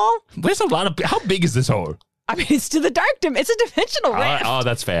in the hole? There's a lot of... How big is this hole? I mean, it's to the dark dimension. It's a dimensional rift. Oh,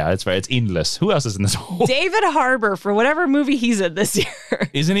 that's fair. That's fair. It's endless. Who else is in this hole? David Harbour for whatever movie he's in this year.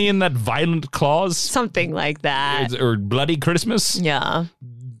 Isn't he in that Violent Claws? Something like that. Or Bloody Christmas? Yeah.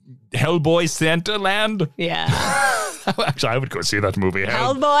 Hellboy Santa Land? Yeah. Actually, I would go see that movie.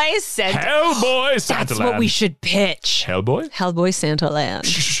 Hellboy Santa. Hellboy Santa Land. That's what we should pitch. Hellboy? Hellboy Santa Land.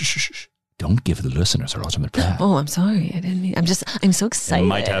 Shh. Don't give the listeners our ultimate plan. Oh, I'm sorry. I didn't mean. I'm so excited. It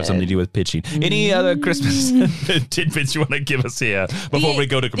might have something to do with pitching. Any other Christmas tidbits you want to give us here before we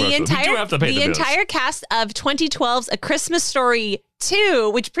go to commercial? We do have to pay the bills. The entire cast of 2012's A Christmas Story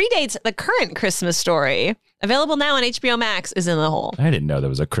 2, which predates the current Christmas Story, available now on HBO Max, is in the hole. I didn't know there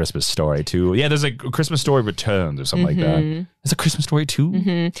was a Christmas Story 2. Yeah, there's a Christmas Story Returns or something like that. There's a Christmas Story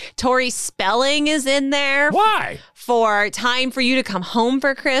 2? Tori Spelling is in there. Why? For Time for You to Come Home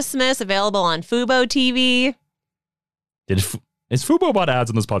for Christmas, available on Fubo TV. Is Fubo bought ads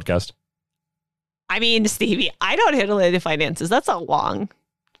on this podcast? I mean, Stevie, I don't handle any finances. That's all Wong.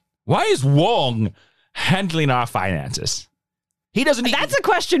 Why is Wong handling our finances? He doesn't. That's a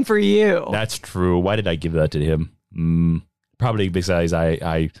question for you. That's true. Why did I give that to him? Probably because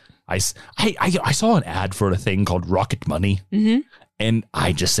I saw an ad for a thing called Rocket Money, and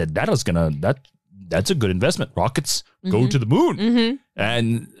I just said that's a good investment. Rockets go to the moon,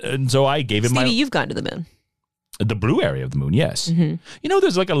 and so I gave him Stevie, you've gone to the moon. The blue area of the moon, yes. You know,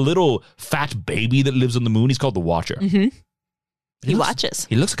 there's like a little fat baby that lives on the moon. He's called the Watcher. He watches.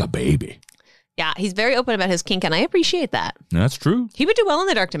 He looks like a baby. Yeah, he's very open about his kink, and I appreciate that. That's true. He would do well in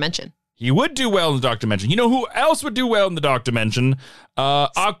the dark dimension. He would do well in the Dark Dimension. You know who else would do well in the Dark Dimension?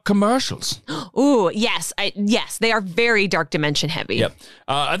 Our commercials. Ooh, yes. Yes, they are very Dark Dimension heavy. Yep.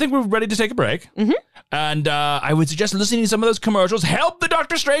 I think we're ready to take a break. Mm-hmm. And I would suggest listening to some of those commercials. Help the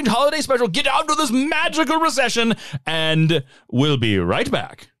Doctor Strange holiday special get out of this magical recession. And we'll be right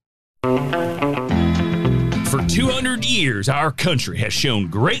back. For 200 years, our country has shown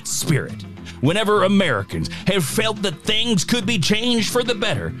great spirit. Whenever Americans have felt that things could be changed for the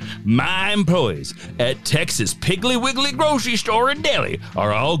better, my employees at Texas Piggly Wiggly Grocery Store in Delhi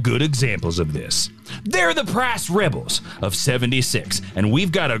are all good examples of this. They're the price rebels of 76, and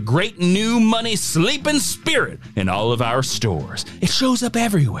we've got a great new money sleeping spirit in all of our stores. It shows up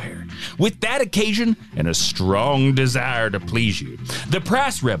everywhere. With that occasion and a strong desire to please you, the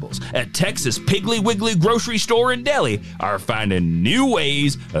price rebels at Texas Piggly Wiggly Grocery Store in Delhi are finding new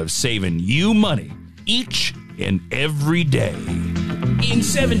ways of saving you money each and every day. In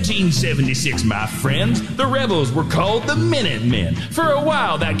 1776, my friends, the rebels were called the Minutemen. For a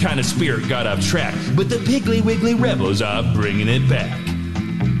while, that kind of spirit got off track, but the Piggly Wiggly rebels are bringing it back.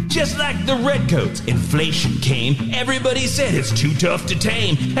 Just like the redcoats, inflation came. Everybody said it's too tough to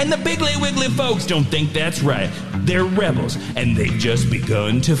tame, and the Piggly Wiggly folks don't think that's right. They're rebels, and they've just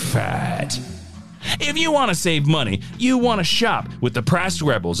begun to fight. If you want to save money, you want to shop with the Price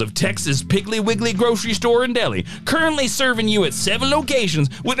Rebels of Texas Piggly Wiggly Grocery Store in Delhi, currently serving you at 7 locations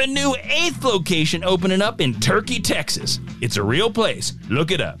with a new 8th location opening up in Turkey, Texas. It's a real place. Look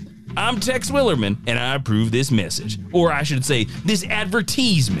it up. I'm Tex Willerman, and I approve this message. Or I should say, this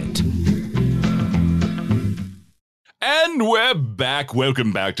advertisement. And we're back.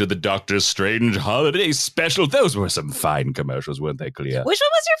 Welcome back to the Doctor Strange Holiday Special. Those were some fine commercials, weren't they, Clea? Which one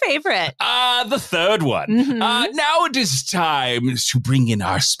was your favorite? The third one. Mm-hmm. Now it is time to bring in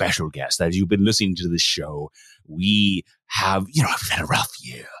our special guest. As you've been listening to this show, we have, we've had a rough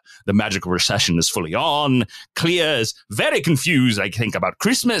year. The magical recession is fully on. Clea is very confused, I think, about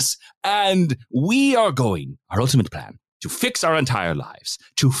Christmas. And we are going, our ultimate plan, to fix our entire lives,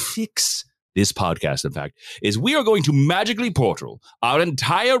 to fix this podcast, in fact, is we are going to magically portal our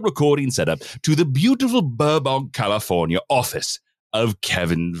entire recording setup to the beautiful Burbank, California office of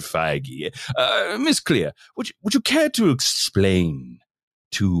Kevin Feige. Miss Clea, would you care to explain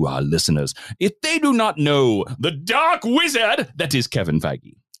to our listeners, if they do not know the dark wizard that is Kevin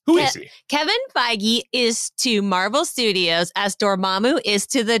Feige? Who is he? Kevin Feige is to Marvel Studios as Dormammu is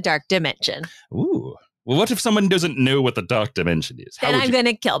to the Dark Dimension. Ooh. Well, what if someone doesn't know what the Dark Dimension is? Then I'm going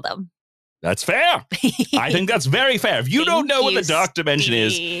to kill them. That's fair. I think that's very fair. If you don't know what the Dark Dimension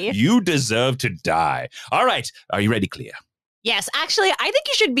is, you deserve to die. All right. Are you ready, Clea? Yes. Actually, I think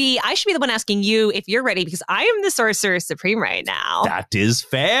I should be the one asking you if you're ready, because I am the Sorcerer Supreme right now. That is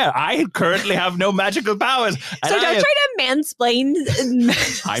fair. I currently have no magical powers. So don't try to mansplain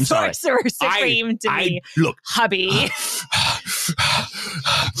I'm sorry. Sorcerer Supreme to me. Look. Hubby.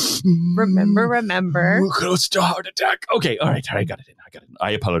 Remember. Close to heart attack. Okay, all right, I got it in.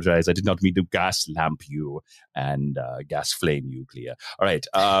 I apologize. I did not mean to gas lamp you and gas flame you, Clea. All right,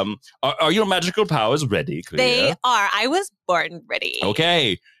 are your magical powers ready, Clea? They are. I was born ready.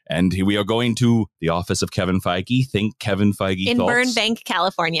 Okay, and here we are going to the office of Kevin Feige. Think Kevin Feige in thoughts. Burbank,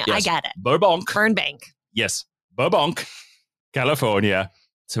 California. Yes. I got it. Burbank. Yes, Burbank, California.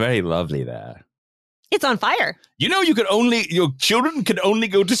 It's very lovely there. It's on fire. You know, your children can only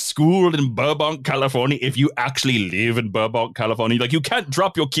go to school in Burbank, California if you actually live in Burbank, California. Like, you can't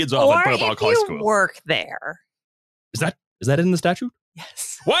drop your kids off at Burbank High School. Or if you work there. Is that in the statute?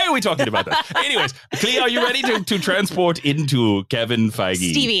 Yes. Why are we talking about that? Anyways, Clea, are you ready to transport into Kevin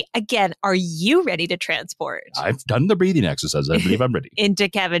Feige? Stevie, again, are you ready to transport? I've done the breathing exercise. I believe I'm ready. Into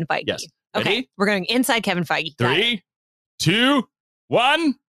Kevin Feige. Yes. Okay, Ready? we're going inside Kevin Feige. 3, 2,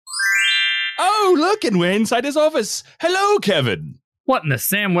 1. Oh, look, and we're inside his office. Hello, Kevin. What in the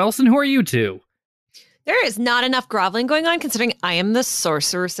Sam Wilson? Who are you two? There is not enough groveling going on, considering I am the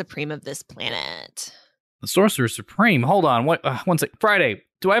Sorcerer Supreme of this planet. The Sorcerer Supreme? Hold on. What? One sec. Friday,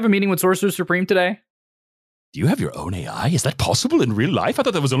 do I have a meeting with Sorcerer Supreme today? Do you have your own AI? Is that possible in real life? I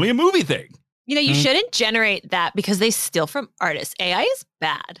thought that was only a movie thing. You know, you shouldn't generate that because they steal from artists. AI is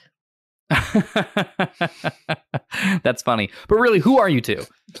bad. That's funny. But really, who are you two?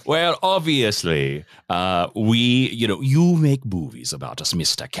 Well, obviously, you make movies about us,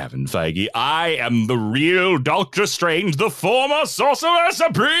 Mr. Kevin Feige. I am the real Doctor Strange, the former Sorcerer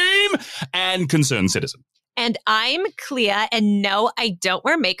Supreme and concerned citizen. And I'm Clea, and no, I don't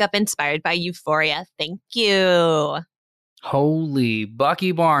wear makeup inspired by Euphoria. Thank you. Holy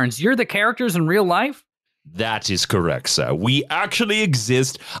Bucky Barnes. You're the characters in real life? That is correct, sir. We actually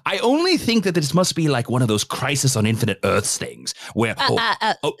exist. I only think that this must be like one of those Crisis on Infinite Earths things where...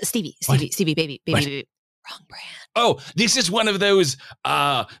 Stevie, baby. Wrong brand. Oh, this is one of those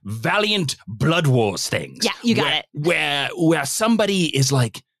Valiant Blood Wars things. Yeah, you got it. Where somebody is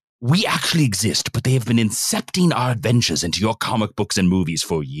like, we actually exist, but they have been incepting our adventures into your comic books and movies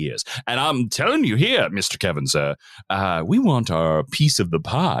for years. And I'm telling you here, Mr. Kevin, sir, we want our piece of the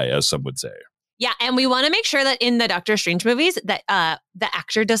pie, as some would say. Yeah, and we want to make sure that in the Doctor Strange movies that the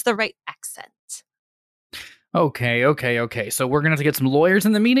actor does the right accent. Okay. So we're gonna have to get some lawyers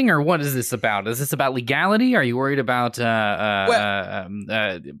in the meeting, or what is this about? Is this about legality? Are you worried about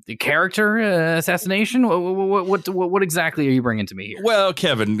character assassination? What exactly are you bringing to me here? Well,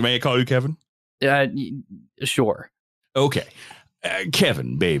 Kevin, may I call you Kevin? Sure. Okay,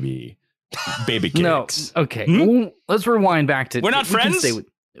 Kevin, baby cakes. No. Okay. Well, let's rewind back to. We're not friends.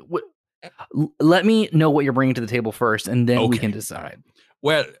 Let me know what you're bringing to the table first, and then we can decide.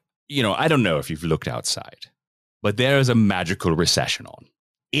 Well, I don't know if you've looked outside, but there is a magical recession on.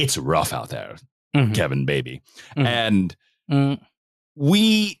 It's rough out there, Kevin, baby. And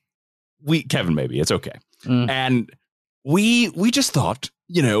we, Kevin, baby, it's okay. And we just thought,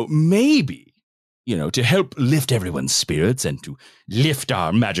 maybe, to help lift everyone's spirits and to lift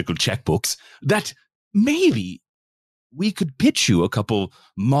our magical checkbooks, that maybe we could pitch you a couple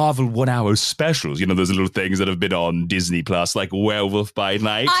Marvel 1 hour specials. Those little things that have been on Disney Plus, like Werewolf by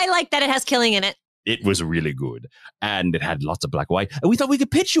Night. I like that it has killing in it. It was really good. And it had lots of black and white. And we thought we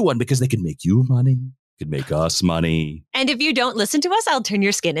could pitch you one because they could make you money, could make us money. And if you don't listen to us, I'll turn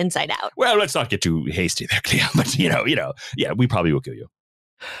your skin inside out. Well, let's not get too hasty there, Clea. But, yeah, we probably will kill you.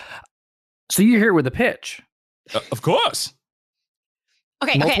 So you're here with a pitch? Of course.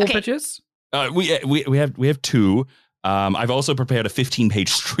 Okay. Multiple pitches? We have two. I've also prepared a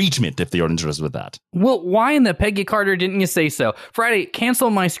 15-page treatment if you're interested with that. Well, why in the Peggy Carter didn't you say so? Friday,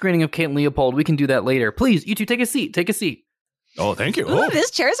 cancel my screening of Kate Leopold. We can do that later. Please, you two, take a seat. Oh, thank you. Ooh, this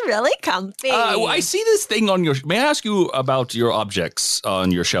chair's really comfy. I see this thing on your... May I ask you about your objects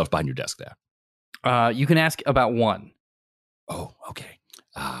on your shelf behind your desk there? You can ask about one. Oh, okay.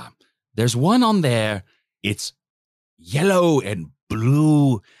 There's one on there. It's yellow and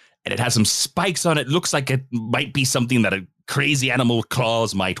blue, and it has some spikes on it. Looks like it might be something that a crazy animal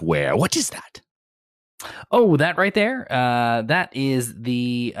claws might wear. What is that? Oh, that right there. That is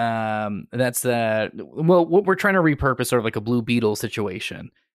the what we're trying to repurpose, sort of like a Blue Beetle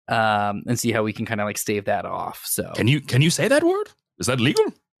situation, and see how we can kind of like stave that off. So can you say that word? Is that legal?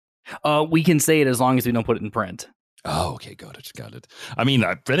 We can say it as long as we don't put it in print. Oh, okay, got it. I mean,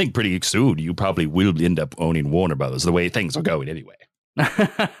 I think pretty soon you probably will end up owning Warner Brothers the way things are going anyway.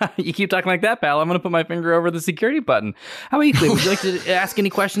 You keep talking like that, pal. I'm going to put my finger over the security button. How about you, Clea? Would you like to ask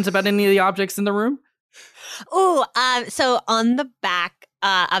any questions about any of the objects in the room? Oh, so on the back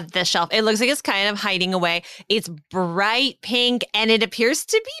of the shelf, it looks like it's kind of hiding away. It's bright pink, and it appears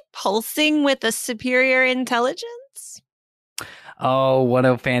to be pulsing with a superior intelligence. Oh, what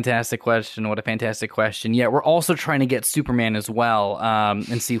a fantastic question. Yeah, we're also trying to get Superman as well,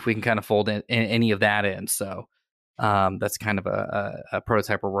 and see if we can kind of fold in any of that in. So that's kind of a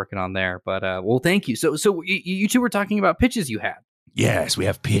prototype we're working on there. But, well, thank you. So you two were talking about pitches you had. Yes, we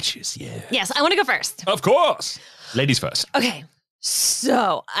have pitches, yeah. Yes, I want to go first. Of course. Ladies first. Okay.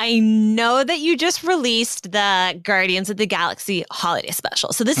 So I know that you just released the Guardians of the Galaxy holiday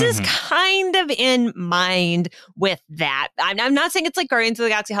special. So this is kind of in mind with that. I'm not saying it's like Guardians of the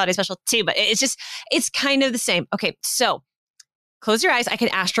Galaxy holiday special too, but it's kind of the same. Okay, so close your eyes. I can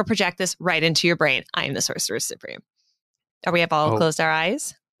astral project this right into your brain. I am the Sorcerer Supreme. Are we all closed our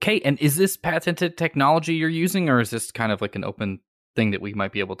eyes? Okay, and is this patented technology you're using, or is this kind of like an open thing that we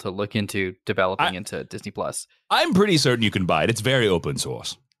might be able to look into developing into Disney Plus? I'm pretty certain you can buy it. It's very open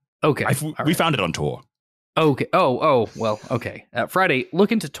source. Okay. We found it on Tor. Okay. Oh, well, okay. Friday,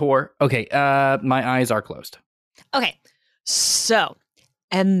 look into Tor. Okay. My eyes are closed. Okay. So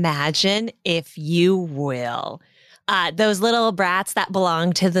imagine, if you will, those little brats that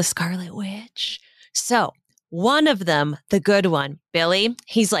belong to the Scarlet Witch. So one of them, the good one, Billy,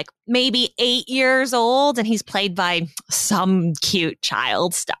 he's like maybe 8 years old, and he's played by some cute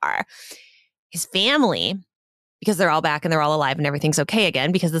child star. His family, because they're all back and they're all alive and everything's okay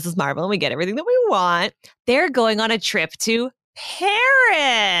again, because this is Marvel and we get everything that we want, they're going on a trip to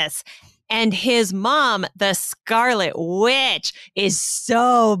Paris. And his mom, the Scarlet Witch, is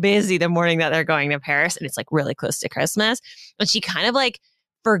so busy the morning that they're going to Paris, and it's like really close to Christmas. And she kind of like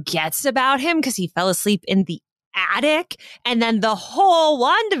forgets about him because he fell asleep in the attic. And then the whole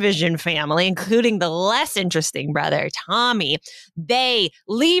WandaVision family, including the less interesting brother, Tommy, they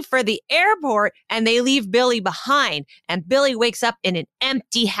leave for the airport and they leave Billy behind. And Billy wakes up in an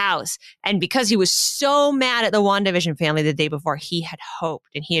empty house. And because he was so mad at the WandaVision family the day before, he had hoped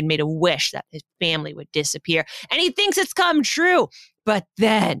and he had made a wish that his family would disappear. And he thinks it's come true. But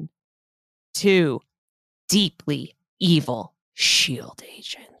then 2 deeply evil S.H.I.E.L.D.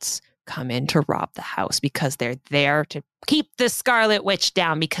 agents come in to rob the house because they're there to keep the Scarlet Witch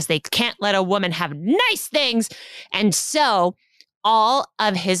down because they can't let a woman have nice things. And so all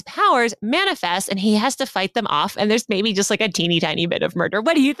of his powers manifest and he has to fight them off. And there's maybe just like a teeny tiny bit of murder.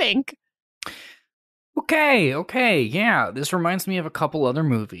 What do you think? Okay. Yeah, this reminds me of a couple other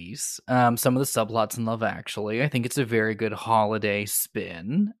movies. Some of the subplots in Love Actually. I think it's a very good holiday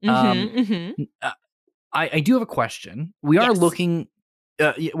spin. I do have a question. We are looking.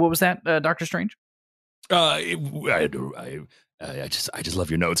 What was that, Doctor Strange? I just love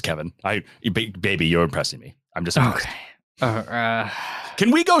your notes, Kevin. Baby, you're impressing me. I'm just impressed. Okay.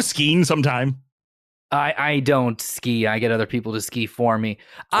 Can we go skiing sometime? I don't ski. I get other people to ski for me.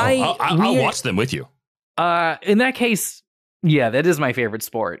 I'll watch them with you. In that case, yeah, that is my favorite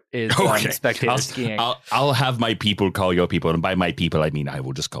sport. Is spectator skiing. I'll have my people call your people, and by my people, I mean I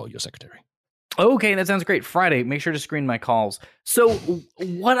will just call your secretary. Okay, that sounds great. Friday, make sure to screen my calls. So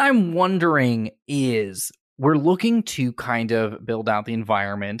what I'm wondering is we're looking to kind of build out the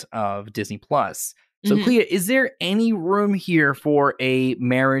environment of Disney Plus. So Clea, is there any room here for a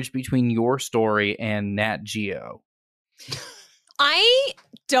marriage between your story and Nat Geo? I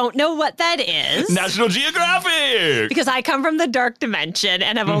don't know what that is. National Geographic! Because I come from the dark dimension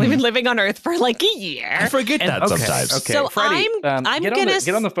and I've only been living on Earth for like a year. I forget that sometimes. Okay, so Freddie, I'm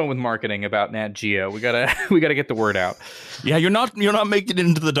get on the phone with marketing about Nat Geo. We gotta get the word out. Yeah, you're not making it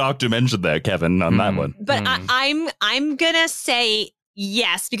into the dark dimension there, Kevin, on that one. But I'm gonna say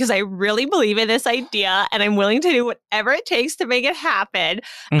yes, because I really believe in this idea and I'm willing to do whatever it takes to make it happen.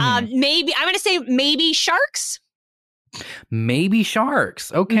 Maybe I'm gonna say maybe sharks. Maybe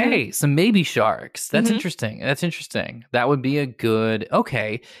sharks. Okay, so maybe sharks. That's interesting. That would be a good.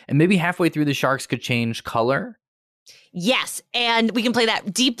 Okay, and maybe halfway through the sharks could change color. Yes, and we can play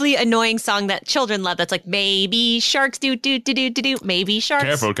that deeply annoying song that children love. That's like maybe sharks do maybe sharks.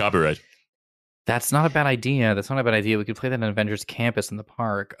 Careful, copyright. That's not a bad idea. We could play that on Avengers Campus in the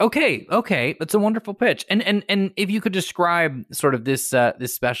park. Okay. That's a wonderful pitch. And if you could describe sort of this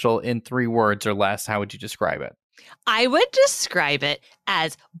special in 3 words or less, how would you describe it? I would describe it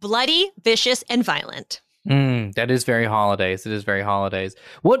as bloody, vicious, and violent. That is very holidays. It is very holidays.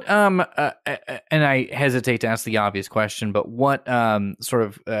 What and I hesitate to ask the obvious question, but what sort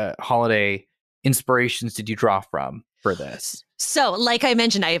of holiday inspirations did you draw from for this? So, like I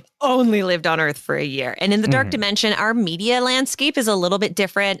mentioned, I have only lived on Earth for a year. And in the dark dimension, our media landscape is a little bit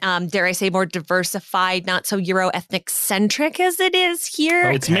different. Dare I say more diversified, not so Euro ethnic centric as it is here.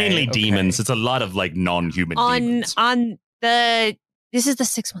 It's mainly demons. It's a lot of like non-human demons. This is the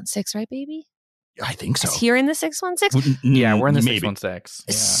 616, right, baby? I think so. It's here in the 616? Yeah, we're in the 616.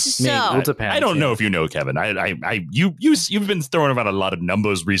 Yeah. So, It'll depend. I don't know if you know, Kevin. You've been throwing around a lot of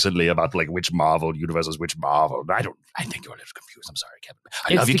numbers recently about like which Marvel universe is which Marvel. I think you're a little confused. I'm sorry, Kevin.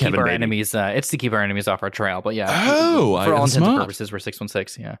 I love you, Kevin. It's to keep our enemies off our trail. But yeah. Oh, for all intents and purposes, we're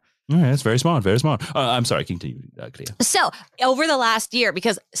 616. Yeah. All right, that's very smart. Very smart. I'm sorry. Continue, Clea. So, over the last year,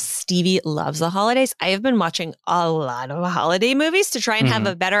 because Stevie loves the holidays, I have been watching a lot of holiday movies to try and have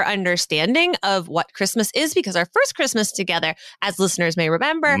a better understanding of what Christmas is. Because our first Christmas together, as listeners may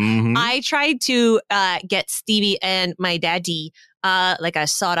remember, I tried to get Stevie and my daddy like a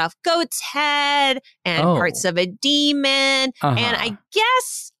sawed-off goat's head and parts of a demon. And I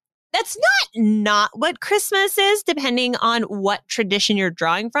guess that's not what Christmas is, depending on what tradition you're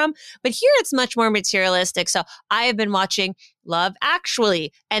drawing from. But here it's much more materialistic. So I have been watching Love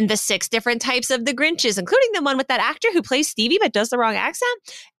Actually and the 6 different types of the Grinches, including the one with that actor who plays Stevie but does the wrong accent.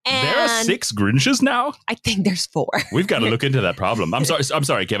 And there are 6 Grinches now? I think there's 4. We've got to look into that problem. I'm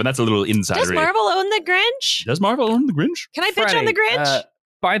sorry, Kevin. That's a little insider. Does Marvel own the Grinch? Does Marvel own the Grinch? Can I pitch on the Grinch?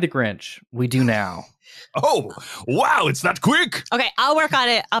 Buy the Grinch. We do now. Oh, wow. It's that quick. Okay, I'll work on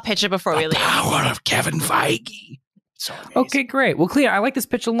it. I'll pitch it before we leave. Power of Kevin Feige. So okay, great. Well, Clea, I like this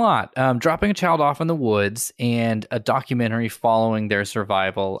pitch a lot. Dropping a child off in the woods and a documentary following their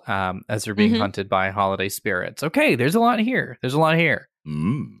survival as they're being hunted by holiday spirits. Okay, there's a lot here. I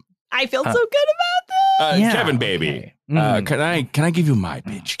feel so good about this. Kevin, baby. Can I give you my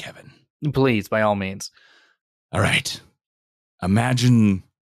pitch, Kevin? Please, by all means. All right. Imagine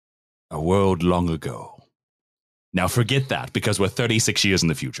a world long ago. Now forget that because we're 36 years in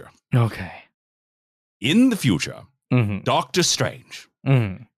the future. Okay. in the future, Mm-hmm. Doctor Strange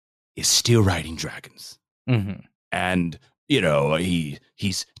Mm-hmm. is still riding dragons. Mm-hmm. And,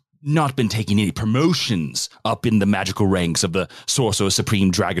 he's not been taking any promotions up in the magical ranks of the Sorcerer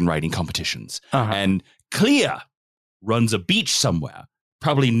Supreme dragon riding competitions. Uh-huh. And Clea runs a beach somewhere,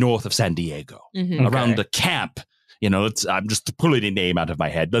 probably north of San Diego, Mhm. around a camp. I'm just pulling a name out of my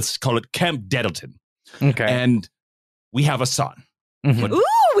head. Let's call it Camp Deddleton. Okay. And we have a son. Mhm. But, Ooh,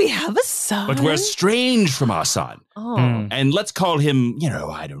 we have a son. but we're estranged from our son. Oh. Mm. And let's call him,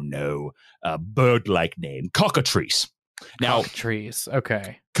 I don't know, a bird-like name, Cockatrice. Now, Trees.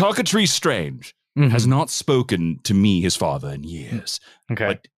 Okay. Cockatrice Strange Mhm. has not spoken to me, his father, in years. Okay.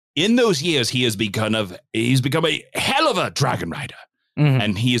 But in those years, he's become a hell of a dragon rider. Mhm.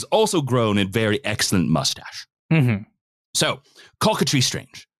 And he has also grown a very excellent mustache. Mhm. So, Cockatrice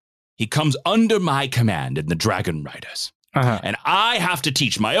Strange, he comes under my command in the Dragon Riders. Uh-huh. And I have to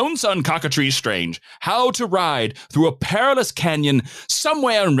teach my own son, Cockatrice Strange, how to ride through a perilous canyon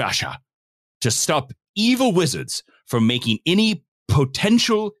somewhere in Russia to stop evil wizards from making any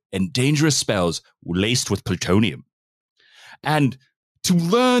potential and dangerous spells laced with plutonium. And to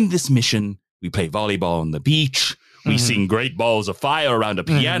learn this mission, we play volleyball on the beach. We sing great balls of fire around a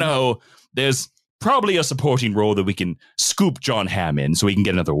piano. There's probably a supporting role that we can scoop John Hamm in so we can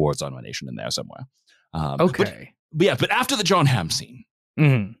get another awards nomination in there somewhere. Okay. But after the John Hamm scene,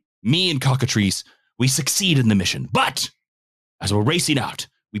 Mhm. me and Cockatrice, we succeed in the mission. But as we're racing out,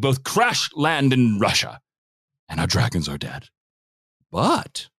 we both crash land in Russia, and our dragons are dead.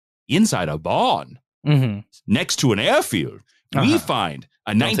 But inside a barn, Mhm. next to an airfield, we find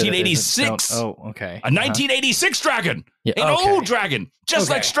a Don't say that 1986, there's oh, okay. a 1986 dragon, Yeah, an okay. old dragon, just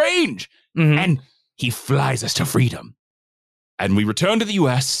like Okay. Strange. Mhm. And he flies us to freedom. And we return to the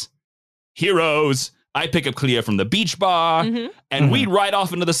U.S., heroes. I pick up Clea from the beach bar, and we ride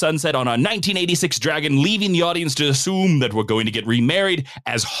off into the sunset on our 1986 dragon, leaving the audience to assume that we're going to get remarried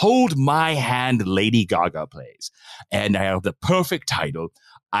as Hold My Hand Lady Gaga plays. And I have the perfect title.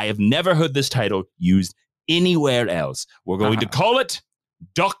 I have never heard this title used anywhere else. We're going to call it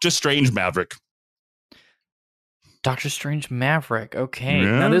Doctor Strange Maverick. Doctor Strange Maverick. Okay.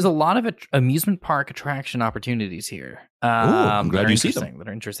 Yeah. Now there's a lot of amusement park attraction opportunities here. I'm glad you see them. That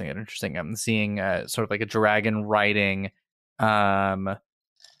are interesting. I'm seeing sort of like a dragon riding roller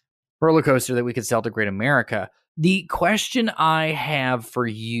coaster that we could sell to Great America. The question I have for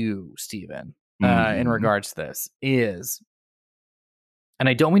you, Stephen, in regards to this is, and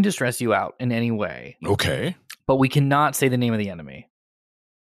I don't mean to stress you out in any way, Okay. but we cannot say the name of the enemy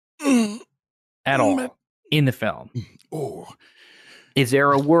at all in the film. Oh. Is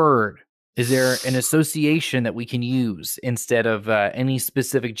there a word? Is there an association that we can use instead of any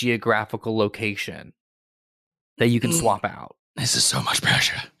specific geographical location that you can swap out? This is so much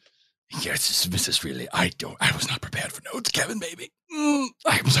pressure. Yes, this is really, I was not prepared for notes, Kevin, baby.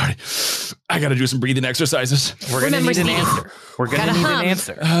 I'm sorry. I got to do some breathing exercises. We're going to need an answer. We're going to need an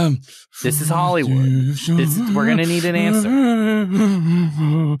answer. This is Hollywood. We're going to need an answer.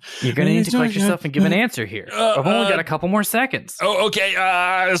 You're going to need to collect yourself and give an answer here. I've only got a couple more seconds. Oh, okay.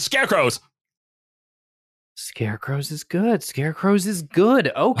 Scarecrows. Scarecrows is good. Scarecrows is good.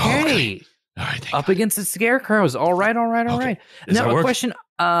 Okay. All right. Up against the scarecrows. All right. Okay. Does Now, that a work? question.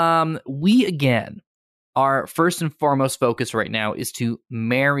 We again, our first and foremost focus right now is to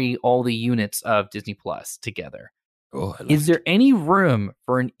marry all the units of Disney Plus together. Oh, I like Is there any room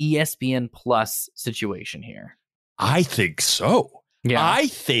for an ESPN Plus situation here? I think so. Yeah. I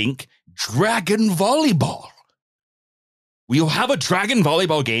think Dragon Volleyball. We'll have a Dragon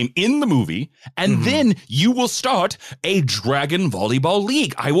Volleyball game in the movie, and then you will start a Dragon Volleyball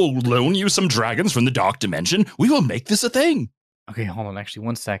League. I will loan you some dragons from the Dark Dimension. We will make this a thing. Okay, hold on. Actually,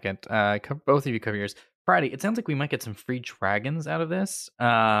 1 second. Both of you cover yours. Friday, it sounds like we might get some free dragons out of this,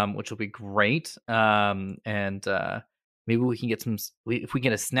 which will be great. Maybe we can get if we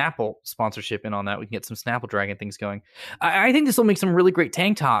get a Snapple sponsorship in on that, we can get some Snapple Dragon things going. I think this will make some really great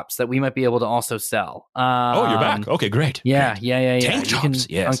tank tops that we might be able to also sell. You're back. Okay, great. Yeah. Tank You tops,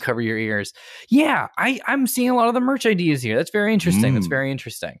 can yes. uncover your ears. Yeah, I'm seeing a lot of the merch ideas here. That's very interesting. That's very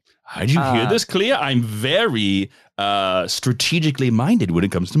interesting. Did you hear this, Clea? I'm very strategically minded when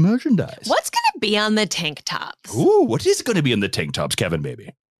it comes to merchandise. What's going to be on the tank tops? Ooh, what is going to be in the tank tops, Kevin,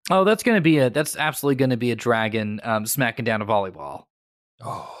 baby? Oh, that's absolutely going to be a dragon smacking down a volleyball.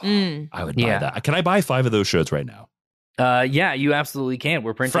 Oh, Mm. I would buy that. Can I buy 5 of those shirts right now? Yeah, you absolutely can.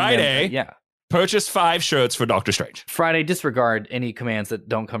 We're printing Friday. them. Yeah. Purchase 5 shirts for Doctor Strange. Friday, disregard any commands that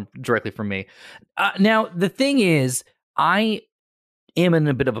don't come directly from me. Now, the thing is, I am in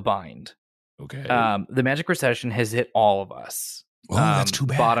a bit of a bind. Okay. The Magic Recession has hit all of us. Oh, that's too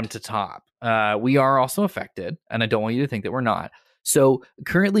bad. Bottom to top. we are also affected, and I don't want you to think that we're not. So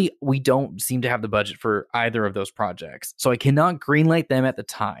currently, we don't seem to have the budget for either of those projects. So I cannot greenlight them at the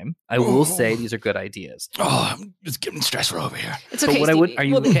time. I will say these are good ideas. Oh, I'm just getting stressful over here. It's okay. Are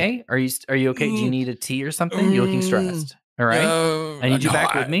you okay? Are you okay? Do you need a tea or something? You're looking stressed. All right. I need you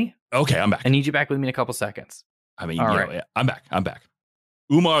back with me. Okay, I'm back. I need you back with me in a couple seconds. I mean, yeah, I'm back.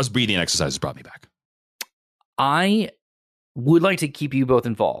 Umar's breathing exercises brought me back. I would like to keep you both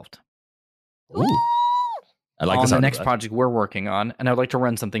involved. Ooh. I like on this the next project we're working on, and I would like to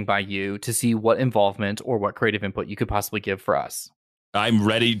run something by you to see what involvement or what creative input you could possibly give for us. I'm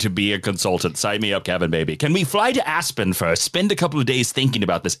ready to be a consultant. Sign me up, Kevin, baby. Can we fly to Aspen first, spend a couple of days thinking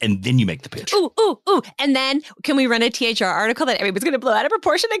about this, and then you make the pitch? Ooh. And then can we run a THR article that everybody's going to blow out of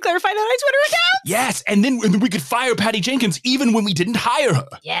proportion and clarify that on our Twitter account? Yes, and then we could fire Patty Jenkins even when we didn't hire her.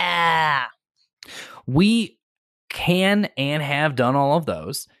 Yeah. We can and have done all of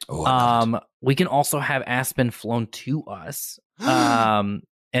those. We can also have Aspen flown to us.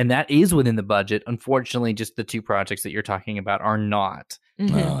 And that is within the budget. Unfortunately, just the two projects that you're talking about are not.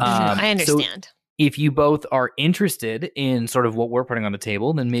 I understand. So if you both are interested in sort of what we're putting on the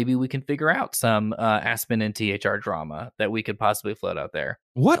table, then maybe we can figure out some Aspen and THR drama that we could possibly float out there.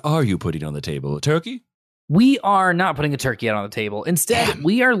 What are you putting on the table? A turkey? We are not putting a turkey out on the table. Instead,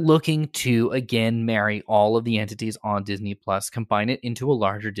 we are looking to, again, marry all of the entities on Disney Plus, combine it into a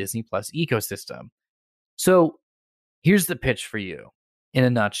larger Disney Plus ecosystem. So here's the pitch for you in a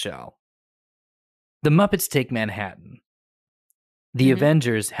nutshell. The Muppets take Manhattan. The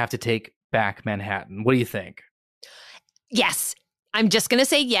Avengers have to take back Manhattan. What do you think? Yes. I'm just going to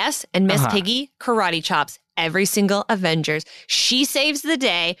say yes. And Miss Piggy karate chops every single Avengers. She saves the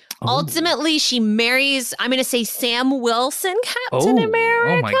day. Ultimately, she marries, I'm going to say Sam Wilson, Captain America.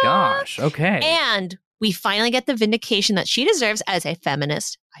 Oh my gosh. Okay. And we finally get the vindication that she deserves as a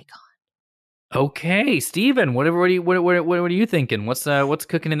feminist icon. Okay, Steven, what are you thinking? What's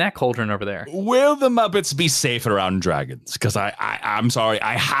cooking in that cauldron over there? Will the Muppets be safe around dragons? Because I'm sorry,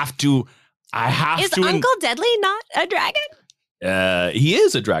 I have to. Is Uncle Deadly not a dragon? He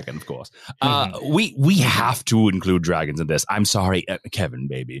is a dragon, of course. We have to include dragons in this. I'm sorry, Kevin,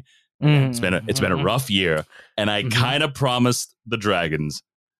 baby. It's been a rough year, and I kind of promised the dragons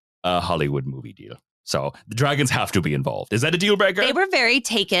a Hollywood movie deal. So the dragons have to be involved. Is that a deal breaker? They were very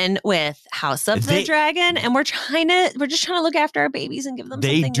taken with House of the Dragon, and we're just trying to look after our babies and give them.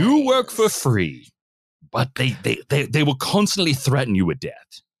 They something do nice. work for free, but they will constantly threaten you with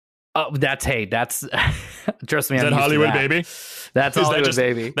death. Oh, that's trust me. Is that Hollywood, baby? That's Hollywood,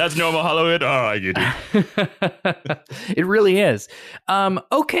 baby. That's normal Hollywood. Oh, I get it. It really is.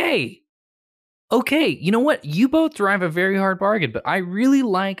 Okay, you know what? You both drive a very hard bargain, but I really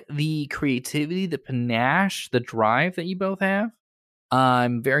like the creativity, the panache, the drive that you both have.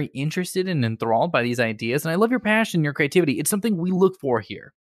 I'm very interested and enthralled by these ideas, and I love your passion, your creativity. It's something we look for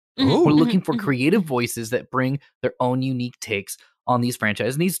here. We're looking for creative voices that bring their own unique takes on these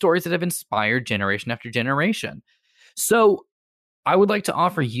franchises and these stories that have inspired generation after generation. So I would like to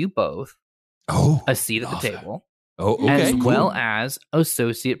offer you both a seat at the table, as well as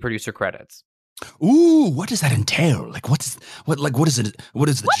associate producer credits. Ooh, what does that entail? What is it? What is the job? What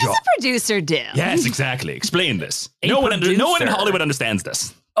does a producer do? Yes, exactly. Explain this. No one in Hollywood understands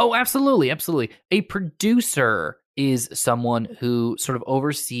this. Oh, absolutely. A producer is someone who sort of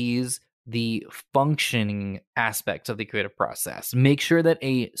oversees the functioning aspects of the creative process. Make sure that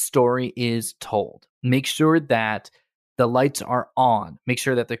a story is told. Make sure that the lights are on. Make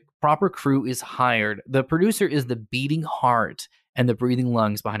sure that the proper crew is hired. The producer is the beating heart and the breathing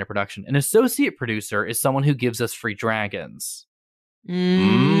lungs behind a production. An associate producer is someone who gives us free dragons.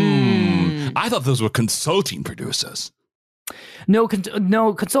 I thought those were consulting producers. No,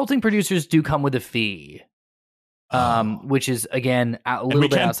 consulting producers do come with a fee, which is, again, a little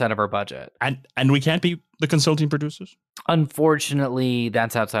bit outside of our budget. And we can't be the consulting producers? Unfortunately,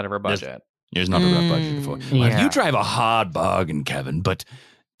 that's outside of our budget. There's not enough budget for it. Well, you drive a hard bargain, Kevin, but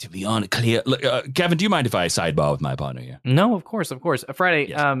to be honest, Clea, Kevin, do you mind if I sidebar with my partner here? No, of course. Friday,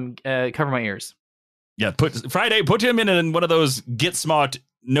 yes. Cover my ears. Yeah, put him in one of those Get Smart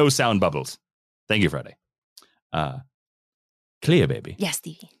no sound bubbles. Thank you, Friday. Clea, baby. Yes,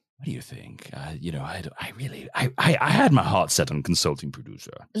 Stevie. What do you think? I had my heart set on consulting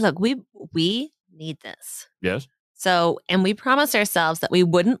producer. Look, we need this. Yes. So, and we promised ourselves that we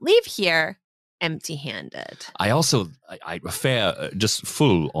wouldn't leave here empty-handed. I also, just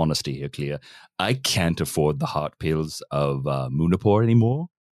full honesty here, Clea, I can't afford the heart pills of Munapore anymore.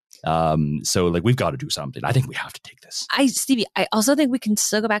 So we've got to do something. I think we have to take this. Stevie, I also think we can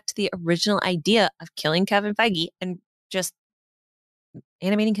still go back to the original idea of killing Kevin Feige and just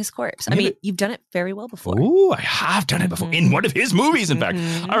animating his corpse. I mean, you've done it very well before. Oh, I have done it before in one of his movies, in fact.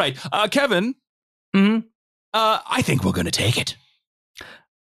 All right, Kevin. I think we're going to take it.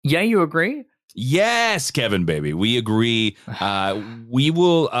 Yeah, you agree? Yes, Kevin, baby, we agree. We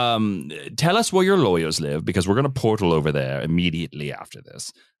will tell us where your lawyers live because we're going to portal over there immediately after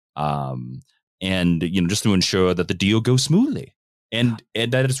this, and just to ensure that the deal goes smoothly and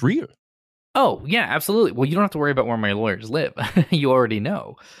that it's real. Oh yeah, absolutely. Well, you don't have to worry about where my lawyers live. You already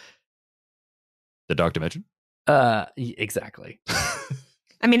know. The Dark Dimension. Exactly.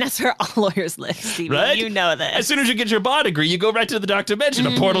 I mean, that's where all lawyers live, Stevie. Right? You know this. As soon as you get your bar degree, you go right to the Dark Dimension.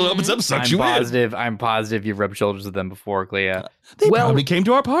 A portal opens up, sucks you in. I'm positive you've rubbed shoulders with them before, Clea. They probably came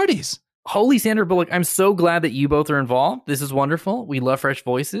to our parties. Holy Sandra Bullock, I'm so glad that you both are involved. This is wonderful. We love fresh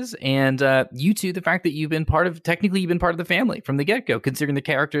voices. And you two, the fact that you've been part of the family from the get-go, considering the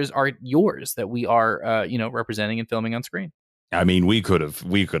characters are yours that we are, representing and filming on screen. I mean, we could have.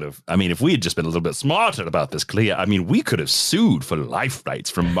 I mean, if we had just been a little bit smarter about this, Clea, I mean, we could have sued for life rights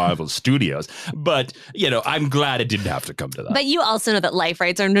from Marvel Studios. But, I'm glad it didn't have to come to that. But you also know that life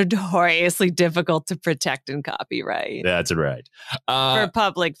rights are notoriously difficult to protect in copyright. That's right. For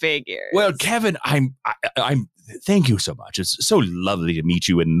public figures. Well, Kevin, I'm thank you so much. It's so lovely to meet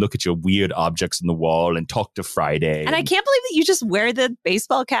you and look at your weird objects on the wall and talk to Friday. And I can't believe that you just wear the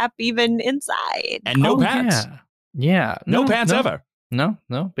baseball cap even inside. And no pants. Yeah. No pants ever. No,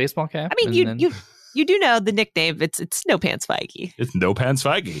 baseball cap. I mean, you do know the nickname. It's No Pants Feige. It's No Pants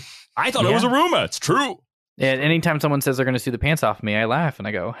Feige. I thought it was a rumor. It's true. And anytime someone says they're going to sue the pants off me, I laugh and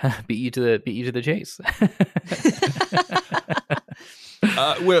I go, beat you to the chase.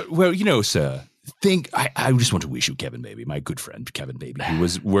 Sir, I just want to wish you, Kevin Baby, my good friend, Kevin Baby,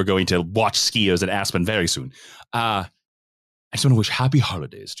 we're going to watch Skiers in Aspen very soon. I just want to wish happy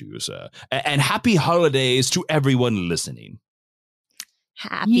holidays to you, sir. And happy holidays to everyone listening.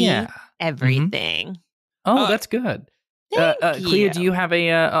 Happy everything. Mm-hmm. Oh, that's good. Clea, do you have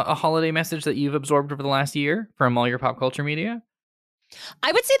a holiday message that you've absorbed over the last year from all your pop culture media?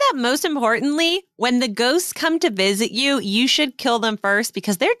 I would say that most importantly, when the ghosts come to visit you, you should kill them first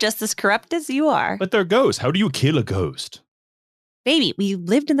because they're just as corrupt as you are. But they're ghosts. How do you kill a ghost? Baby, we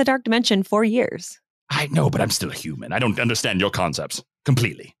lived in the Dark Dimension for years. I know, but I'm still a human. I don't understand your concepts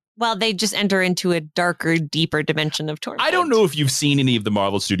completely. Well, they just enter into a darker, deeper dimension of torment. I don't know if you've seen any of the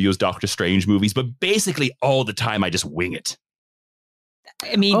Marvel Studios Doctor Strange movies, but basically all the time I just wing it.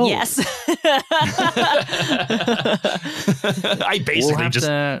 I mean, yes. I basically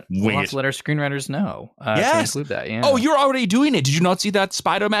we'll have to let our screenwriters know. To include that. Yeah. Oh, you're already doing it. Did you not see that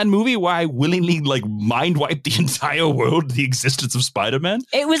Spider-Man movie where I willingly mind wiped the entire world, the existence of Spider-Man?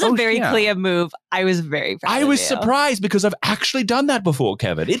 It was a very Clea move. I was very proud I was surprised because I've actually done that before,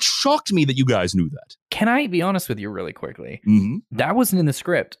 Kevin. It shocked me that you guys knew that. Can I be honest with you really quickly? Mm-hmm. That wasn't in the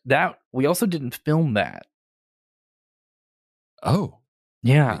script. That we also didn't film that. Oh.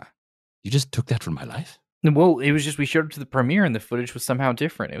 Yeah. Wait, you just took that from my life? Well, it was just we showed up to the premiere and the footage was somehow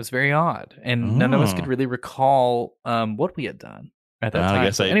different. It was very odd. And none of us could really recall what we had done at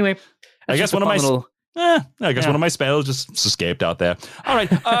that time. Anyway, I guess one of my spells just escaped out there. All right.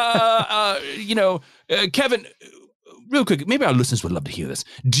 Kevin, real quick, maybe our listeners would love to hear this.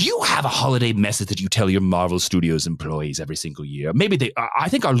 Do you have a holiday message that you tell your Marvel Studios employees every single year? Maybe I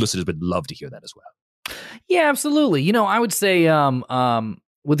think our listeners would love to hear that as well. Yeah, absolutely. I would say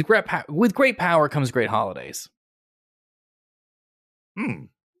with great power comes great holidays.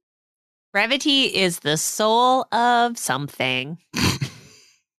 Brevity is the soul of something.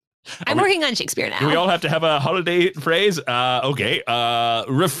 I'm working on Shakespeare now. Do we all have to have a holiday phrase? Okay.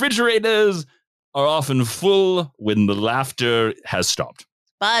 Refrigerators are often full when the laughter has stopped.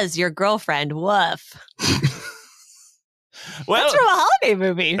 Buzz, your girlfriend, woof. Well, that's from a holiday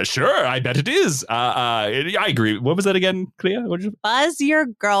movie. Sure, I bet it is. I agree. What was that again, Clea? Buzz your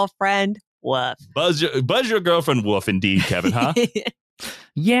girlfriend, woof. Buzz your girlfriend, woof, indeed, Kevin, huh?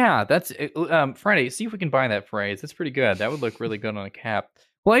 Yeah, that's Friday. See if we can buy that phrase. That's pretty good. That would look really good on a cap.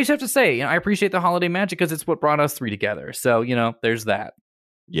 Well, I just have to say, I appreciate the holiday magic because it's what brought us three together. So, there's that.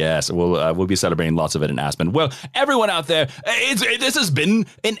 Yes, we'll be celebrating lots of it in Aspen. Well, everyone out there, this has been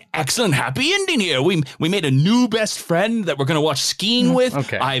an excellent happy ending here. We made a new best friend that we're going to watch skiing with.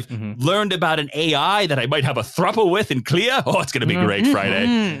 Okay. I've learned about an AI that I might have a throuple with in Clea. Oh, it's going to be great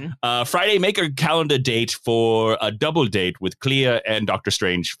Friday. Friday, make a calendar date for a double date with Clea and Doctor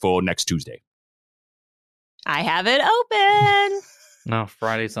Strange for next Tuesday. I have it open. No,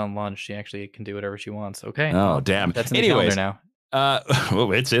 Friday's on lunch. She actually can do whatever she wants. Okay. Oh, damn. That's in the calendar now.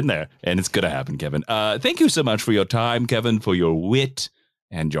 Well, it's in there, and it's going to happen, Kevin. Thank you so much for your time, Kevin, for your wit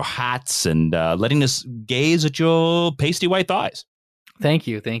and your hats and letting us gaze at your pasty white thighs. Thank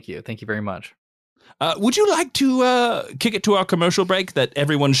you very much. Would you like to kick it to our commercial break that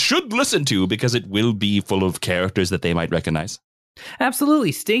everyone should listen to because it will be full of characters that they might recognize?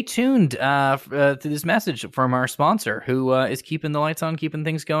 Absolutely. Stay tuned to this message from our sponsor, who is keeping the lights on, keeping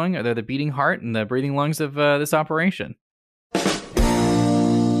things going. They're the beating heart and the breathing lungs of this operation.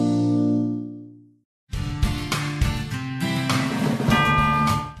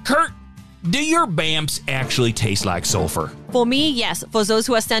 Kurt, do your BAMPs actually taste like sulfur? For me, yes. For those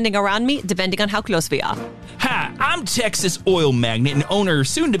who are standing around me, depending on how close we are. Hi, I'm Texas oil magnate and owner,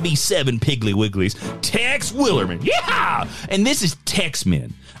 soon-to-be 7 Piggly Wigglies, Tex Willerman. Yeah! And this is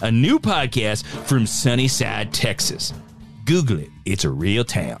Tex-Men, a new podcast from Sunnyside, Texas. Google it. It's a real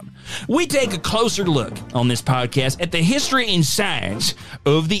town. We take a closer look on this podcast at the history and science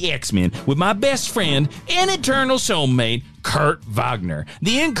of the X-Men with my best friend and eternal soulmate, Kurt Wagner,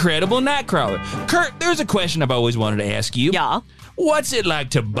 the incredible Nightcrawler. Kurt, there's a question I've always wanted to ask you. Yeah. What's it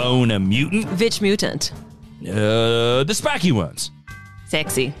like to bone a mutant? Which mutant? The spiky ones.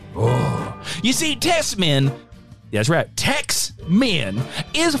 Sexy. Oh. You see, Tex-Men, that's right, Tex-Men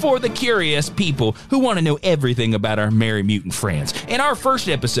is for the curious people who want to know everything about our merry mutant friends. In our first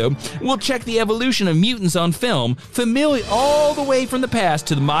episode, we'll check the evolution of mutants on film, familiar all the way from the past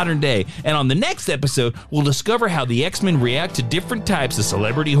to the modern day. And on the next episode, we'll discover how the X-Men react to different types of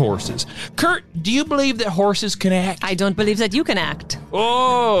celebrity horses. Kurt, do you believe that horses can act? I don't believe that you can act.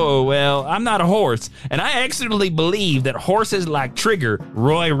 Oh, well, I'm not a horse, and I actually believe that horses like Trigger,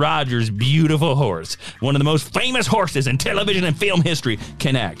 Roy Rogers' beautiful horse, one of the most famous horses in television and film history,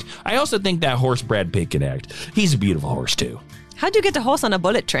 can act. I also think that horse Brad Pitt can act. He's a beautiful horse, too. How'd you get a horse on a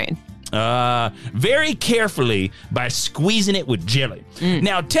bullet train? Very carefully by squeezing it with jelly.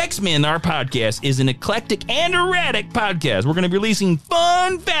 Now, Tex-Men, our podcast, is an eclectic and erratic podcast. We're going to be releasing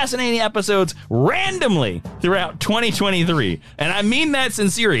fun, fascinating episodes randomly throughout 2023. And I mean that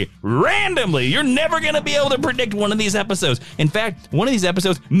sincerely. Randomly. You're never going to be able to predict one of these episodes. In fact, one of these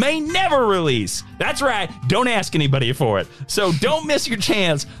episodes may never release. That's right. Don't ask anybody for it. So don't miss your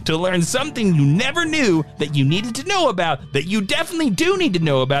chance to learn something you never knew that you needed to know about, that you definitely do need to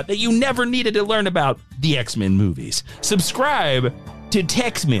know about, that you never needed to learn about, the X-Men movies. Subscribe to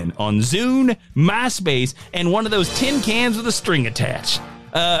Tex-Men on Zune, MySpace, and one of those tin cans with a string attached.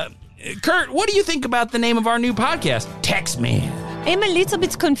 Kurt, what do you think about the name of our new podcast, Tex-Men? I'm a little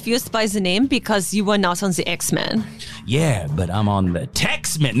bit confused by the name because you were not on the X-Men. Yeah, but I'm on the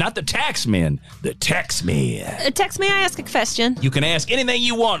Tex-Men, not the Tax-Men, the Tex-Men. Tex, may I ask a question? You can ask anything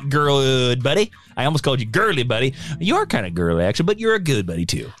you want, girlhood buddy. I almost called you girly buddy. You are kind of girly, actually, but you're a good buddy,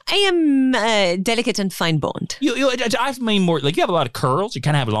 too. I am delicate and fine-boned. I mean more, like you have a lot of curls. You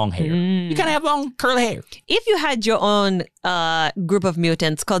kind of have long hair. You kind of have long curly hair. If you had your own group of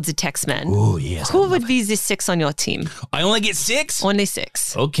mutants called the Tex-Men, oh, yes, who would be the 6 on your team? I only get 6? Only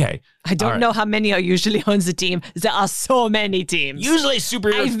 6. Okay. I don't know how many are usually on the team. There are so many teams. Usually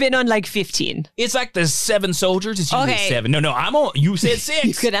superheroes. I've been on like 15. It's like the 7 soldiers. It's usually 7. No, I'm on. You said 6.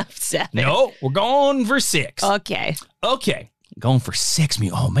 You could have 7. No, we're going for 6. Okay. Going for 6.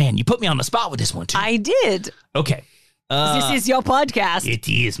 Oh, man, you put me on the spot with this one, too. I did. Okay. This is your podcast. It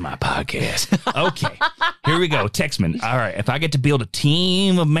is my podcast. Okay. Here we go. Tex-Men. All right. If I get to build a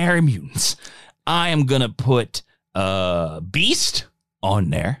team of merry mutants, I am going to put Beast on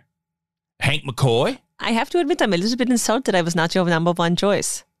there. Hank McCoy. I have to admit, I'm a little bit insulted I was not your number one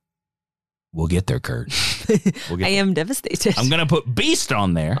choice. We'll get there, Kurt. I am devastated. I'm going to put Beast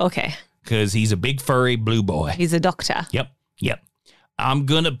on there. Okay. Because he's a big furry blue boy. He's a doctor. Yep. I'm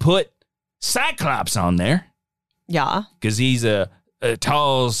going to put Cyclops on there. Yeah. Because he's a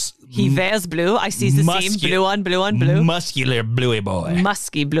tall... He wears blue. I see the same blue on blue. Muscular bluey boy.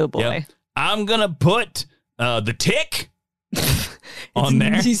 Musky blue boy. Yep. I'm going to put the Tick on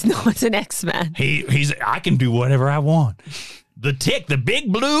there. He's not an X-Man. I can do whatever I want. The Tick, the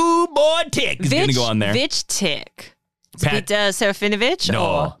big blue boy Tick is going to go on there. Which Tick? Peter Serafinovich? No,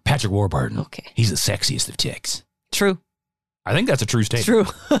 or? Patrick Warburton. Okay. He's the sexiest of Ticks. True. I think that's a true statement.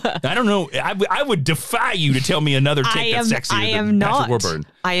 True. I don't know. I would defy you to tell me another Tick that's sexier than Patrick Warburton.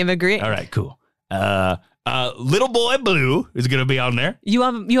 I am agreeing. All right, cool. Little Boy Blue is going to be on there. You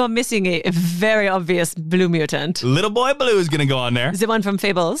are missing a very obvious blue mutant. Little Boy Blue is going to go on there. The one from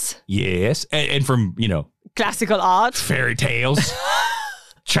Fables? Yes. And from, classical art. Fairy tales.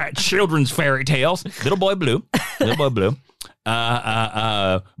 Children's fairy tales. Little Boy Blue. Little Boy Blue.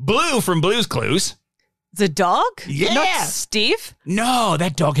 Blue from Blue's Clues. The dog? Yeah. Not Steve? No,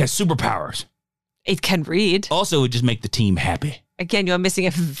 that dog has superpowers. It can read. Also, it would just make the team happy. Again, you're missing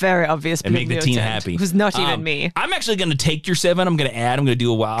a very obvious blue mutant. And make the team happy. Who's not even me. I'm actually going to take your 7. I'm going to add. I'm going to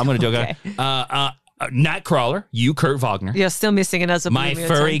do a while. I'm going to do okay. Nightcrawler, you, Kurt Wagner. You're still missing another My blue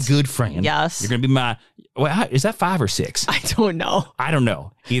furry mutant. good friend. Yes. You're going to be my... Well, is that 5 or 6? I don't know. I don't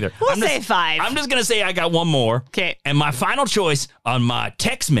know either. We'll say 5. I'm just going to say I got one more. Okay. And my final choice on my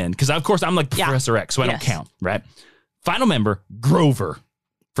Tex-Men, because of course I'm like Professor X, so I don't count, right? Final member, Grover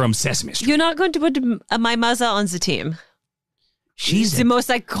from Sesame Street. You're not going to put my mother on the team. She's the most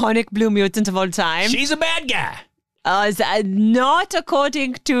iconic blue mutant of all time. She's a bad guy. Not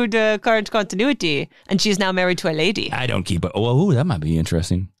according to the current continuity. And she's now married to a lady. I don't keep it. Oh, that might be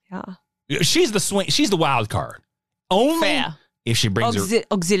interesting. Yeah. She's the swing. She's the wild card. Only Fair. if she brings her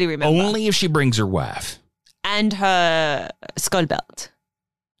auxiliary member. Only if she brings her wife and her skull belt.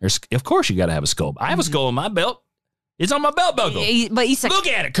 Of course, you got to have a skull. I have a skull on my belt. It's on my belt buckle. But look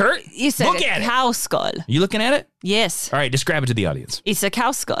at it, Kurt. It's a cow skull. You looking at it? Yes. All right, describe it to the audience. It's a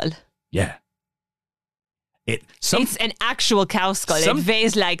cow skull. Yeah. It's an actual cow skull. It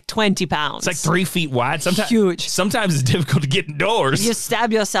weighs like 20 pounds. It's like 3 feet wide. Sometimes huge. Sometimes it's difficult to get indoors. You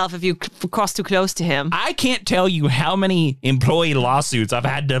stab yourself if you cross too close to him. I can't tell you how many employee lawsuits I've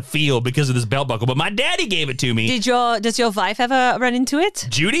had to feel because of this belt buckle, but my daddy gave it to me. Does your wife ever run into it?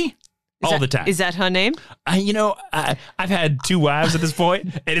 Judy? All the time. Is that her name? I've had 2 wives at this point,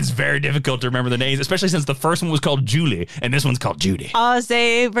 and it's very difficult to remember the names, especially since the first one was called Julie, and this one's called Judy. Are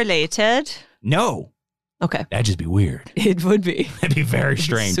they related? No. Okay. That'd just be weird. It would be. It'd be very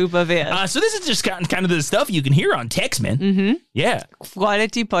strange. Super weird. So this is just kind of the stuff you can hear on Tex-Men. Mm-hmm. Yeah.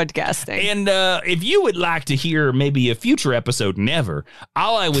 Quality podcasting. And if you would like to hear maybe a future episode, never,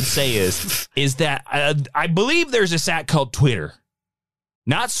 all I would say is that I believe there's a site called Twitter.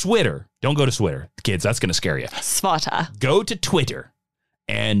 Not Switter. Don't go to Twitter, kids. That's going to scare you. Swatter. Go to Twitter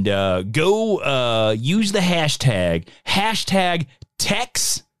and go use the hashtag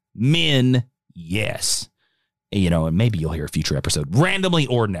TexMenYes. And maybe you'll hear a future episode randomly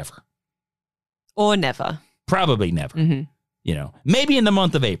or never. Or never. Probably never. Mm-hmm. Maybe in the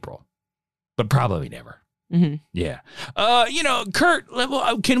month of April, but probably never. Mm-hmm. Yeah. Kurt,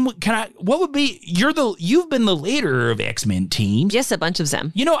 can I, what would be, you've been the leader of X-Men teams. Yes, a bunch of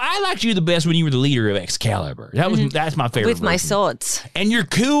them. I liked you the best when you were the leader of Excalibur. That's my favorite. With my swords. And your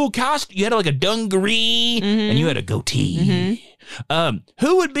cool costume, you had like a dungaree and you had a goatee.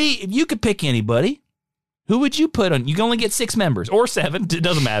 Who would be, if you could pick anybody, who would you put on? You can only get 6 members or 7. It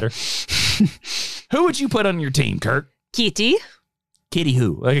doesn't matter. Who would you put on your team, Kurt? Kitty. Kitty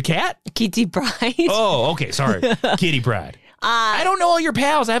who? Like a cat? Kitty Pryde. Oh, okay. Sorry. Kitty Pryde. I don't know all your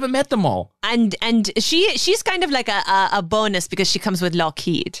pals. I haven't met them all. And she's kind of like a bonus because she comes with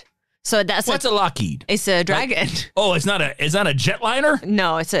Lockheed. So that's what's a Lockheed? It's a dragon. It's not a jetliner?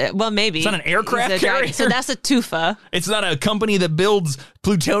 No, maybe. It's not an aircraft carrier? So that's a twofer. It's not a company that builds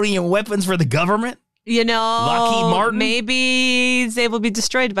plutonium weapons for the government? Lockheed Martin? Maybe they will be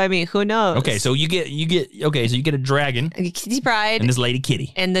destroyed by me. Who knows? Okay, so you get a dragon. Kitty Pryde. And this lady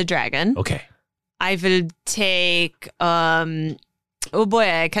Kitty. And the dragon. Okay. I will take oh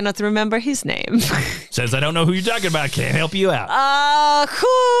boy, I cannot remember his name. Says I don't know who you're talking about. Can't help you out.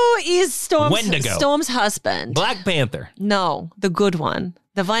 Who is Wendigo. Storm's husband? Black Panther. No, the good one.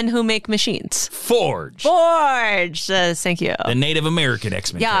 The one who make machines. Forge. Thank you. The Native American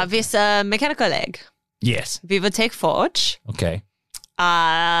X-Men. Yeah, with a mechanical leg. Yes. We will take Forge. Okay.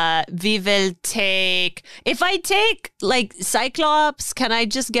 We will take... If I take, like, Cyclops, can I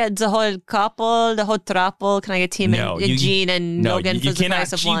just get the whole couple, the whole throuple? Can I get Tim and Jean and Logan for the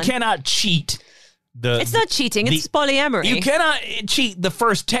price of one? You cannot cheat. It's not cheating. It's polyamory. You cannot cheat the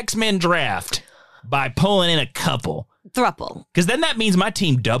first Tex-Men draft by pulling in a couple. Thruple. Because then that means my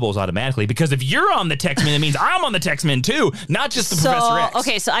team doubles automatically. Because if you're on the Tex-Men, it means I'm on the Tex-Men too, not just the Professor X.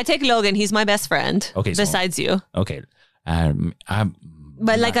 Okay, so I take Logan. He's my best friend. Okay, besides you. Okay,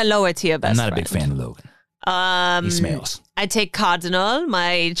 but like a lower tier best friend. I'm not a big fan of Logan. He smells. I take Cardinal,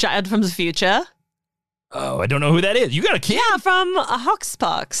 my child from the future. Oh, I don't know who that is. You got a kid? Yeah, from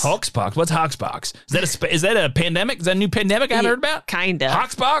Hoxpox. Hoxpox? What's Hoxpox? Is that a pandemic? Is that a new pandemic I haven't heard about? Kinda.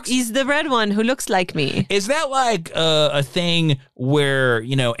 Hoxpox? He's the red one who looks like me. Is that like a thing where,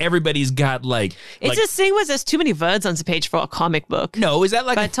 everybody's got like... It's a thing where there's too many words on the page for a comic book. No, is that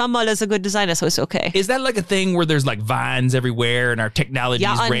like... But Tom Muller's a good designer, so it's okay. Is that like a thing where there's like vines everywhere and our technology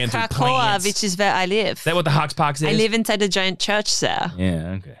is ran through plants? Which is where I live. Is that what the Hoxpox is? I live inside a giant church there.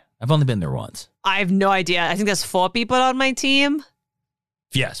 Yeah, okay. I've only been there once. I have no idea. I think there's 4 people on my team.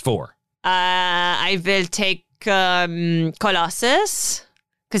 Yes, 4. I will take Colossus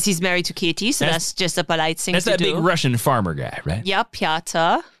because he's married to Katie, so that's just a polite thing to do. That's that big Russian farmer guy, right? Yeah,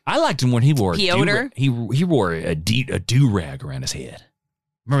 Pyotr. I liked him when he wore Pyotr. He wore a do-rag around his head.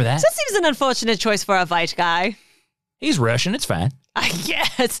 Remember that? That seems an unfortunate choice for a white guy. He's Russian. It's fine. I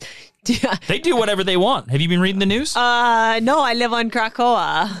guess. Yeah. They do whatever they want. Have you been reading the news? No, I live on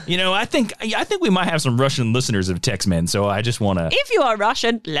Krakoa. You know, I think we might have some Russian listeners of Tex-Men, so I just want to... If you are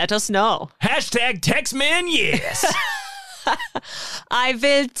Russian, let us know. Hashtag Tex-Men, yes. I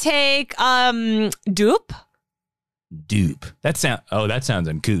will take Dupe. Dupe. That sounds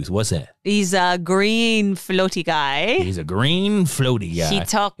uncouth. What's that? He's a green floaty guy. He's a green floaty guy. He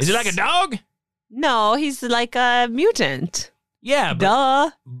talks. Is he like a dog? No, he's like a mutant. Yeah.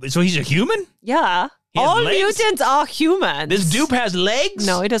 Duh. So he's a human? Yeah. He has All legs? mutants are humans. This dupe has legs?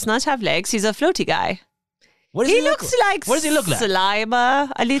 No, he does not have legs. He's a floaty guy. What does He looks like What does he look like?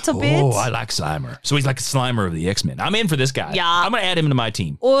 Slimer a little bit. Oh, I like Slimer. So he's like a Slimer of the X-Men. I'm in for this guy. Yeah. I'm going to add him to my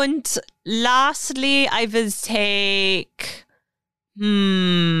team. And lastly, I will take...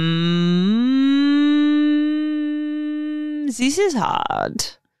 This is hard.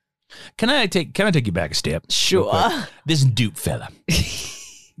 Can I take you back a step? Sure. Real quick? This dupe fella.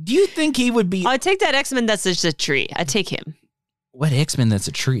 Do you think he would be... I'll take that X-Men that's just a tree. I take him. What X-Men that's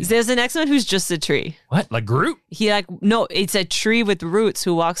a tree? There's an X-Men who's just a tree. What? Like Groot? No, it's a tree with roots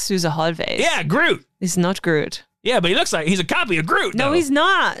who walks through the hallways. Yeah, Groot. It's not Groot. Yeah, but he looks like he's a copy of Groot. No, though. he's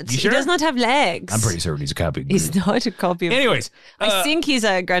not. You sure? He does not have legs. I'm pretty certain he's a copy of Groot. He's not a copy of Anyways. I think he's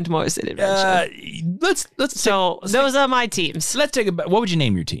a Grant Morrison invention. Let's Those are my teams. Let's take what would you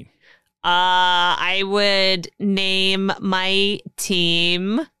name your team? I would name my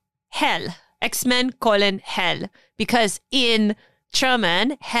team Hell. X-Men : Hell. Because in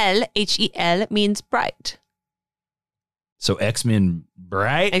German, Hell, Hel, means bright. So X-Men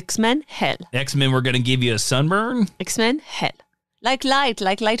bright? X-Men Hell. X-Men, we're going to give you a sunburn? X-Men Hell. Like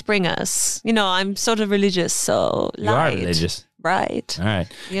light bringers. You know, I'm sort of religious, so light. You are religious. Right. All right.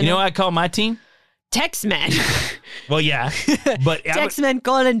 You know what I call my team? Tex-Men. Well, yeah. But Tex-Men :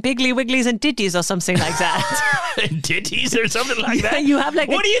 Piggly Wigglies and Titties or something like that. Titties or something like that? You have like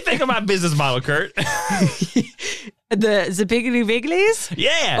what do you think of my business model, Kurt? The Piggly Wigglies?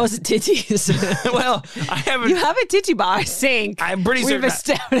 Yeah. Or the titties? Well, I haven't. You have a titty bar, I think. I'm pretty certain. We've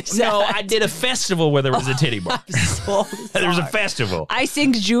established that. No, I did a festival where there was a titty bar. I'm so There was a sorry. festival. I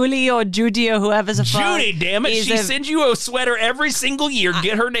think Julie or Judy or whoever's a Judy, damn it. She sends you a sweater every single year.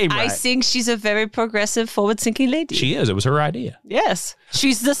 Get her name right. I think she's a very progressive, forward-thinking lady. She is. It was her idea. Yes.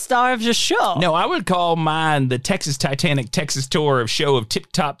 She's the star of the show. No, I would call mine the Texas Titanic Texas Tour of show of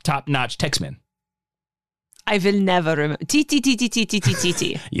top-notch Tex-Men. I will never remember. T.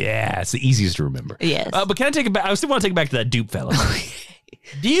 Yeah, it's the easiest to remember. Yes. But can I take it back? I still want to take it back to that dupe fella.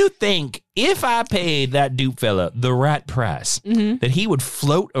 Do you think if I paid that dupe fella the right price, that he would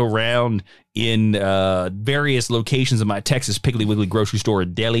float around in various locations of my Texas Piggly Wiggly grocery store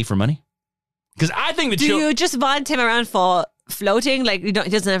and deli for money? Because I think Do you just want him around for floating? Like, he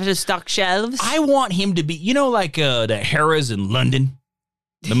doesn't have to stock shelves? I want him to be, like the Harrah's in London,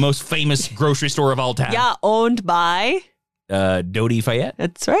 the most famous grocery store of all time. Yeah, owned by... Dodi Fayette.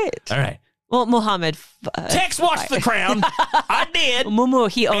 That's right. All right. Well, Muhammad. Tex watched The Crown. I did. Mumu,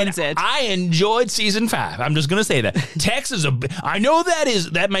 he owns it. I enjoyed season 5. I'm just gonna say that. Tex is I know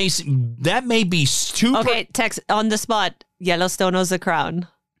that may be super. Okay, Tex, on the spot. Yellowstone or The Crown?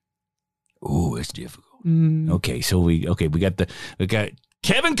 Ooh, it's difficult. Okay, so we got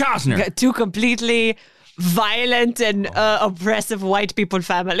Kevin Costner. We got two completely violent and oppressive white people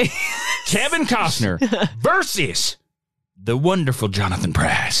families. Kevin Costner versus the wonderful Jonathan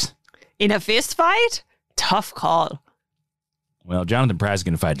Pryce. In a fist fight? Tough call. Well, Jonathan Pryce is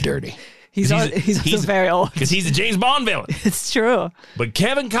going to fight dirty. He's also very old. Because he's a James Bond villain. It's true. But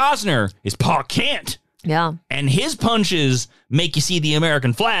Kevin Costner is Pa Kent. Yeah. And his punches make you see the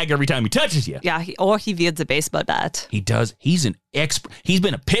American flag every time he touches you. Yeah, or he wields a baseball bat. He does. He's an expert. He's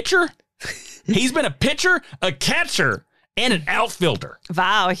been a pitcher. He's been a pitcher, a catcher, and an outfielder.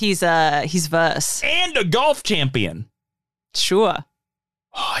 Wow, he's verse. And a golf champion. Sure.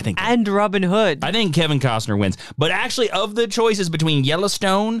 Oh, and Robin Hood. I think Kevin Costner wins. But actually, of the choices between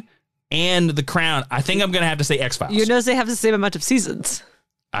Yellowstone and The Crown, I think I'm going to have to say X-Files. You know they have the same amount of seasons.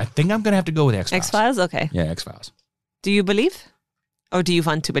 I think I'm going to have to go with X-Files. X-Files? Okay. Yeah, X-Files. Do you believe? Or do you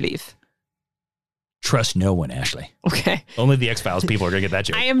want to believe? Trust no one, Ashley. Okay. Only the X-Files people are going to get that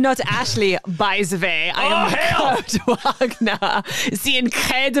joke. I am not Ashley, by the way. I am Kurt Wagner, the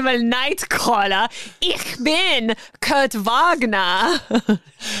incredible Nightcrawler. Ich bin Kurt Wagner.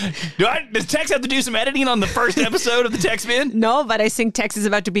 Does Tex have to do some editing on the first episode of the Tex-Men? No, but I think Tex is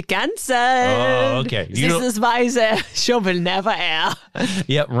about to be cancelled. Oh, okay. This is why the show will never air.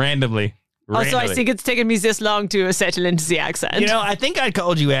 Yep, randomly. Also, I think it's taken me this long to settle into the accent. You know, I think I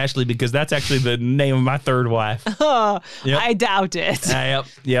called you Ashley because that's actually the name of my third wife. Oh, yep. I doubt it.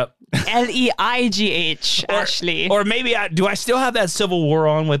 Yep. Leigh, Ashley. Or maybe do I still have that Civil War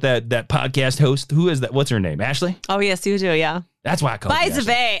on with that podcast host? Who is that? What's her name? Ashley? Oh, yes, you do, yeah. That's why I called you By the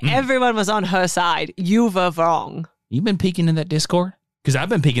way, everyone was on her side. You were wrong. You've been peeking in that Discord? Because I've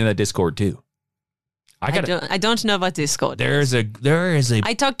been peeking in that Discord too. I don't know about Discord. There is a.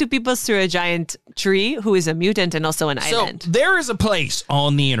 I talk to people through a giant tree who is a mutant and also an island. So there is a place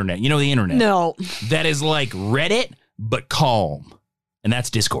on the internet. You know the internet? No. That is like Reddit, but calm. And that's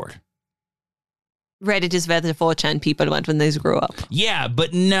Discord. Reddit is where the 4chan people went when they grew up. Yeah,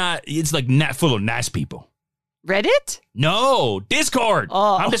 but it's like not full of nice people. Reddit? No, Discord.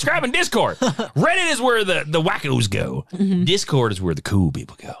 Oh. I'm describing Discord. Reddit is where the wackos go. Mm-hmm. Discord is where the cool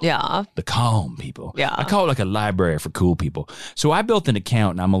people go. Yeah. The calm people. Yeah. I call it like a library for cool people. So I built an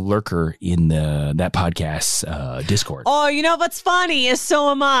account and I'm a lurker in that podcast Discord. Oh, you know what's funny is so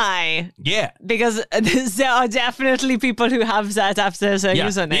am I. Yeah. Because there are definitely people who have that after their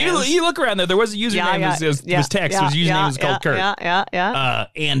username. You look around there. There was a username that was text. His username was called Kurt. Yeah.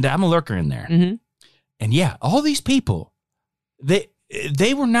 And I'm a lurker in there. Mm-hmm. And yeah, all these people,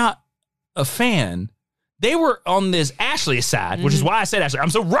 they were not a fan. They were on this Ashley side, which is why I said Ashley.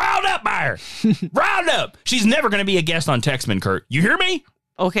 I'm so riled up by her. Riled up. She's never going to be a guest on Textman, Kurt. You hear me?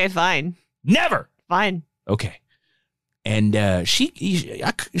 Okay, fine. Never. Fine. Okay. And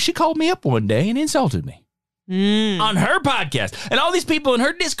she called me up one day and insulted me on her podcast. And all these people in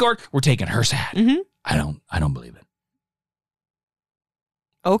her Discord were taking her side. Mm-hmm. I don't believe it.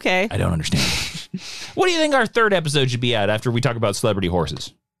 Okay. I don't understand it. What do you think our third episode should be at after we talk about celebrity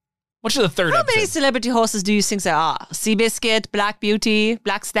horses? What should the third episode? How many celebrity horses do you think there are? Seabiscuit, Black Beauty,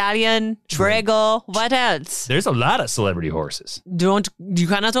 Black Stallion, Drago, what else? There's a lot of celebrity horses. You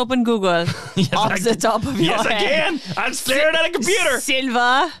cannot open Google off the top of your head. Yes, I can. I'm staring at a computer.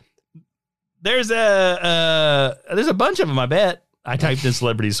 Silver. There's a bunch of them, I bet. I typed in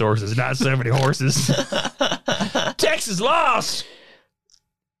celebrity sources, not celebrity horses. Texas lost.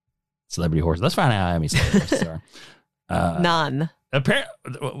 Celebrity horses. Let's find out how many celebrity horses are. None.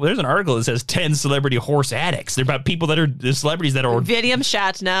 There's an article that says 10 celebrity horse addicts. They're about people that are the celebrities that are. William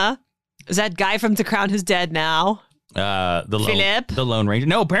Shatner. Is that guy from The Crown who's dead now? The Lone Ranger.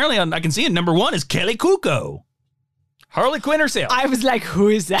 No, apparently I can see it. Number one is Kelly Cuoco. Harley Quinn herself. I was like, who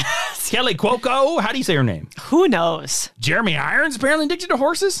is that? Kelly Cuoco. How do you say her name? Who knows? Jeremy Irons apparently addicted to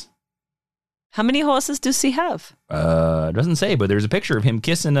horses. How many horses does he have? It doesn't say, but there's a picture of him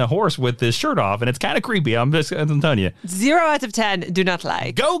kissing a horse with his shirt off, and it's kind of creepy. I'm telling you. 0 out of 10, do not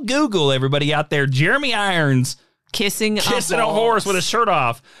like. Go Google, everybody out there. Jeremy Irons kissing a horse with his shirt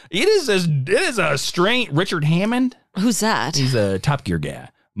off. It is a strange. Richard Hammond. Who's that? He's a Top Gear guy.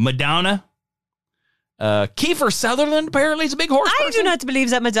 Madonna. Kiefer Sutherland apparently is a big horse person. I do not believe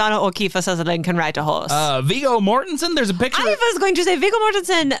that Madonna or Kiefer Sutherland can ride a horse. Viggo Mortensen, there's a picture. I was going to say Viggo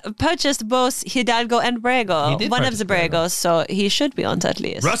Mortensen purchased both Hidalgo and Brago. One of the Bragos, so he should be on that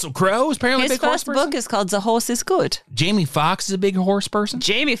list. Russell Crowe is apparently a big horse person. His first book is called The Horse is Good. Jamie Foxx is a big horse person.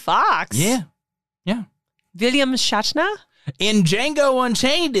 Jamie Foxx? Yeah. William Shatner? In Django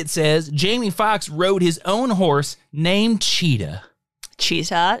Unchained, it says Jamie Foxx rode his own horse named Cheetah.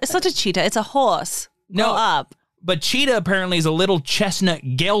 Cheetah? It's not a cheetah, it's a horse. No, Grow up. But Cheetah apparently is a little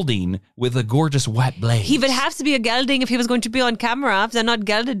chestnut gelding with a gorgeous white blade. He would have to be a gelding if he was going to be on camera. If they're not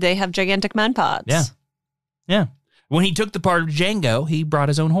gelded, they have gigantic man parts. Yeah. When he took the part of Django, he brought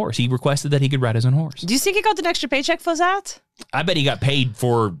his own horse. He requested that he could ride his own horse. Do you think he got an extra paycheck for that? I bet he got paid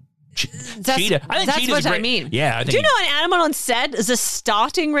for Cheetah. I think that's Cheetah's what I mean. Yeah. Do you know an animal on set, the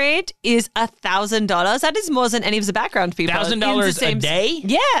starting rate is $1,000? That is more than any of the background people. $1,000 a day?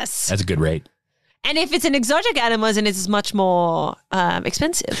 Yes. That's a good rate. And if it's an exotic animal, then it's much more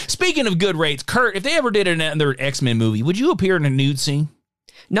expensive. Speaking of good rates, Kurt, if they ever did another X-Men movie, would you appear in a nude scene?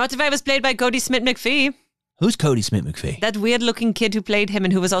 Not if I was played by Cody Smith-McPhee. Who's Cody Smith-McPhee? That weird-looking kid who played him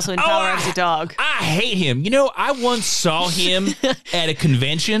and who was also in Power of the Dog. I hate him. You know, I once saw him at a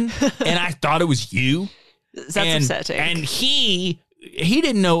convention, and I thought it was you. That's upsetting. And he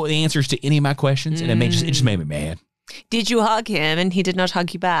didn't know the answers to any of my questions, and it just made me mad. Did you hug him and he did not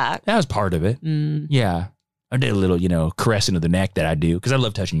hug you back? That was part of it. Yeah. I did a little, caressing of the neck that I do because I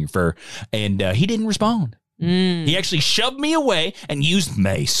love touching your fur. And he didn't respond. He actually shoved me away and used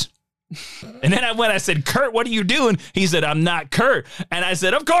mace. And then I said, Kurt, what are you doing? He said, I'm not Kurt. And I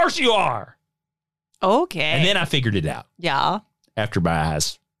said, of course you are. Okay. And then I figured it out. Yeah. After my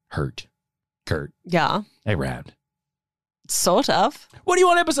eyes hurt. Kurt. Yeah. They round. Sort of. What do you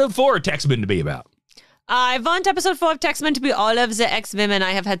want episode 4 of Textman to be about? I want episode 4 of Taxman to be all of the ex-women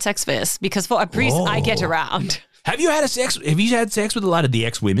I have had sex with, because for a priest, I get around. Have you had sex with a lot of the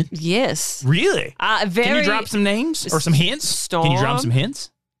ex-women? Yes. Really? Can you drop some names or some hints? Storm. Can you drop some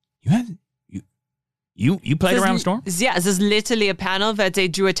hints? You played around with Storm? Yeah, there's literally a panel where they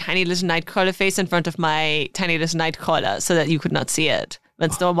drew a tiny little nightcrawler face in front of my tiny little nightcrawler so that you could not see it. When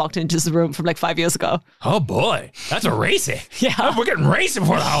Storm walked into the room from like 5 years ago. Oh boy, that's a racy. Yeah. We're getting racy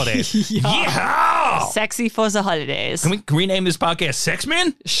before the holidays. Yeah. Sexy for the holidays. Can we rename this podcast Sex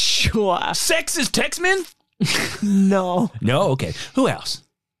Men? Sure. Sex is Tex Men? No. No? Okay. Who else?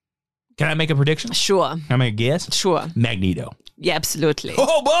 Can I make a prediction? Sure. Can I make a guess? Sure. Magneto. Yeah, absolutely.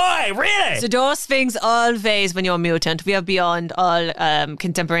 Oh boy, really? So those things always, when you're a mutant, we are beyond all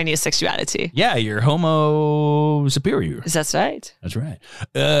contemporaneous sexuality. Yeah, you're homo superior. That's right. That's right.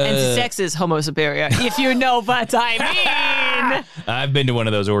 And the sex is homo superior, if you know what I mean. I've been to one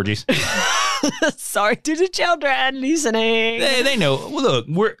of those orgies. Sorry to the children listening. They know.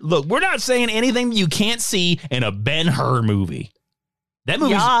 Well, we're not saying anything you can't see in a Ben-Hur movie. That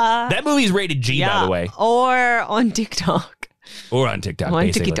movie's rated G, by the way. Or on TikTok. Or on TikTok, on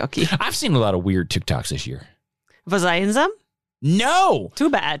basically. TikTok. I've seen a lot of weird TikToks this year. Was I in them? No. Too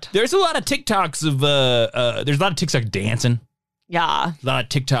bad. There's a lot of TikToks of there's a lot of TikTok dancing. Yeah. A lot of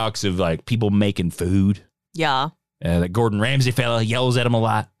TikToks of like people making food. Yeah. That Gordon Ramsay fella yells at him a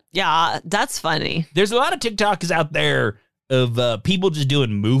lot. Yeah, that's funny. There's a lot of TikToks out there of people just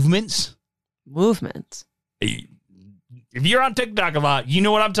doing movements. Movements. If you're on TikTok a lot, you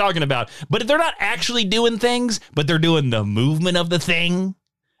know what I'm talking about. But if they're not actually doing things, but they're doing the movement of the thing,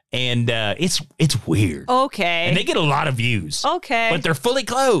 and it's weird. Okay. And they get a lot of views. Okay. But they're fully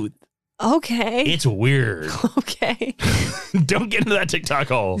clothed. Okay. It's weird. Okay. Don't get into that TikTok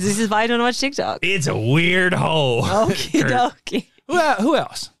hole. This is why I don't watch TikTok. It's a weird hole. Okay. Who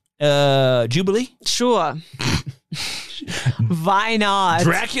else? Jubilee? Sure. Why not?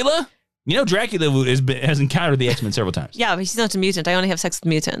 Dracula? You know, Dracula has encountered the X-Men several times. Yeah, but he's not a mutant. I only have sex with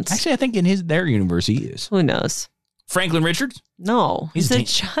mutants. Actually, I think in their universe he is. Who knows? Franklin Richards? No, he's a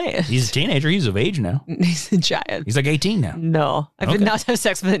child. He's a teenager. He's of age now. He's a child. He's like 18 now. No, I would not have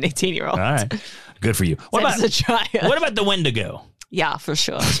sex with an 18-year-old. All right. Good for you. What about a child? What about the Wendigo? Yeah, for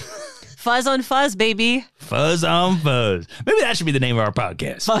sure. Fuzz on fuzz, baby. Fuzz on fuzz. Maybe that should be the name of our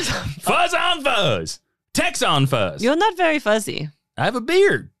podcast. Fuzz on fuzz. Tex on fuzz. You're not very fuzzy. I have a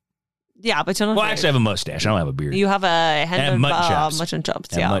beard. Yeah, but you're not. Well, actually, I have a mustache. I don't have a beard. You have a hand of mutton chops.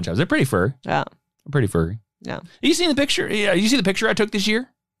 Yeah, mutton chops. They're pretty furry. Yeah, they're pretty furry. Yeah. You seen the picture? Yeah, you see the picture I took this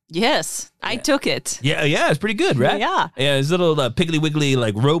year? Yes, I took it. Yeah, it's pretty good, right? Yeah. Yeah, there's a little piggly wiggly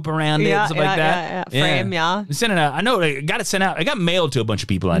like rope around it and stuff like that. Yeah. Frame, yeah. Sent it out. I know. I got it sent out. I got mailed to a bunch of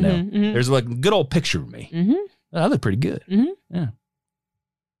people I know. Mm-hmm. There's like a good old picture of me. Mm-hmm. I look pretty good. Mm-hmm.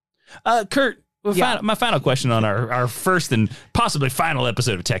 Yeah. Kurt. My final question on our first and possibly final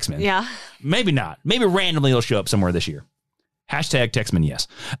episode of Textman. Yeah. Maybe not. Maybe randomly it'll show up somewhere this year. Hashtag Textman, yes.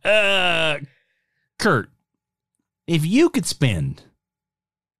 Kurt, if you could spend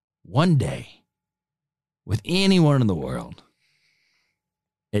one day with anyone in the world,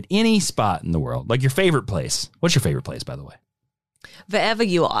 at any spot in the world, like your favorite place. What's your favorite place, by the way? Wherever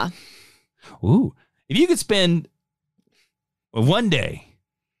you are. Ooh. If you could spend one day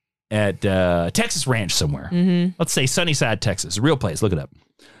at Texas Ranch somewhere. Mm-hmm. Let's say Sunnyside, Texas. A real place. Look it up.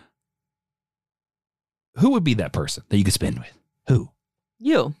 Who would be that person that you could spend with? Who?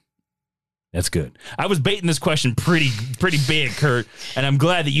 You. That's good. I was baiting this question pretty big, Kurt, and I'm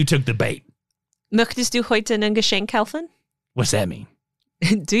glad that you took the bait. Möchtest du heute ein Geschenk kaufen? What's that mean?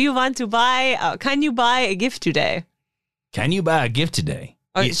 Do you want to buy, can you buy a gift today? Can you buy a gift today?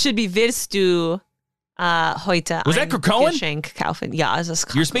 Or it should be, willst du heute was that Krakowan? Geschenk kaufen? Ja, es ist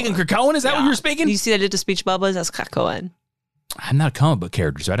Krakowan. You're speaking Krakowan? Is that what you're speaking? You see that little speech bubbles? That's Krakowan. I'm not a comic book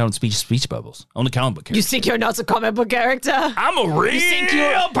character, so I don't speech bubbles. Only comic book characters. You think you're not a comic book character? I'm a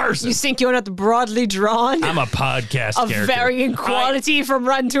real person. You think you're not broadly drawn? I'm a podcast character. Of varying quality from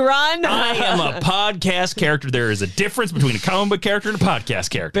run to run? I am a podcast character. There is a difference between a comic book character and a podcast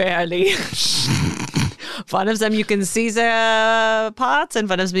character. Barely. One of them you can see their parts, and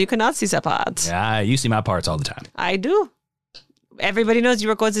one of them you cannot see their parts. Yeah, you see my parts all the time. I do. Everybody knows you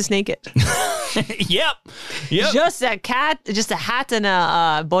record this naked. Yep. Just a hat and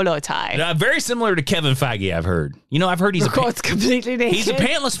a bolo tie. Very similar to Kevin Feige, I've heard. You know, I've heard he's completely naked. He's a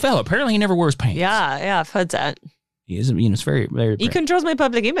pantless fella. Apparently, he never wears pants. Yeah, I've heard that. He is. You know, it's very, very. He controls my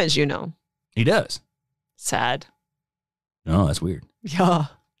public image. You know. He does. Sad. Oh, that's weird. Yeah.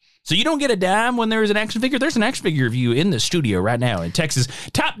 So you don't get a dime when there is an action figure? There's an action figure of you in the studio right now in Texas.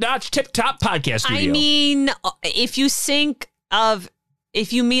 Top-notch, tip-top podcast studio. I mean, if you think of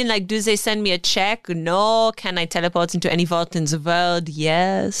If you mean like, do they send me a check? No. Can I teleport into any vault in the world?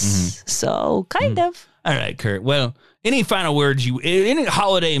 Yes. So kind of. All right, Kurt. Well, any final words any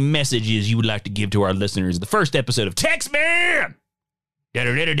holiday messages you would like to give to our listeners? The first episode of Text Man. That's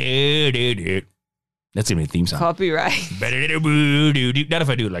gonna be a theme song. Copyright. Not if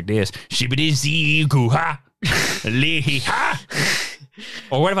I do it like this.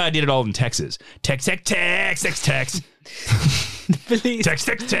 Or what if I did it all in Texas? Text. Please. Text.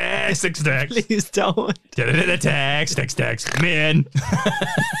 Please don't. Text. Man.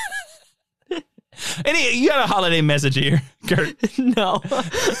 You got a holiday message here, Kurt? No.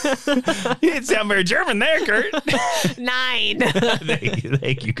 You didn't sound very German there, Kurt. 9.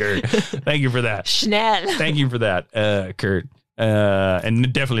 Thank you, Kurt. Thank you for that. Schnell. Thank you for that, Kurt.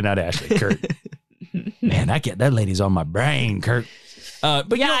 And definitely not Ashley, Kurt. Man, that lady's on my brain, Kurt.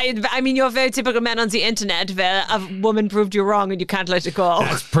 But yeah, I mean, you're a very typical man on the internet where a woman proved you wrong and you can't let it go.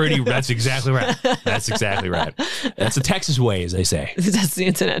 That's exactly right. That's exactly right. That's the Texas way, as they say. That's the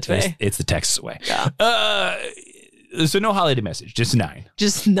internet way. It's the Texas way. Yeah. So no holiday message, just 9.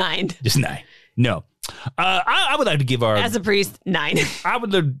 Just 9. Just 9. No. I would like to give as a priest, 9. I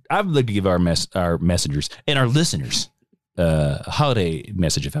would like to give our messengers and our listeners a holiday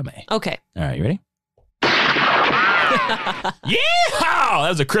message, if I may. Okay. All right, you ready? Yeah, that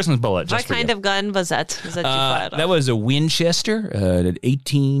was a Christmas bullet. What kind of gun was that? Was that you fired off? That was a Winchester, an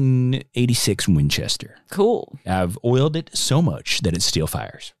 1886 Winchester. Cool. I've oiled it so much that it still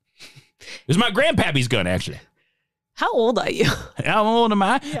fires. It was my grandpappy's gun, actually. How old are you? How old am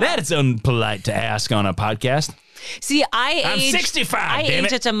I? Yeah. That is unpolite to ask on a podcast. See, I'm 65. I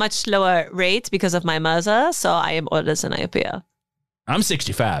age at a much slower rate because of my mother, so I am older than I appear. I'm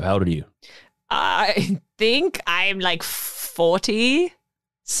 65. How old are you? I think I'm like 40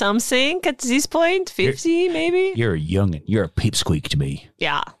 something at this point, 50 maybe. You're a youngin'. You're a pipsqueak to me.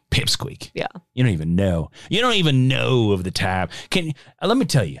 Yeah. Pipsqueak. Yeah. You don't even know. You don't even know of the time. Let me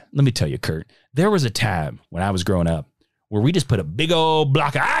tell you, Kurt. There was a time when I was growing up where we just put a big old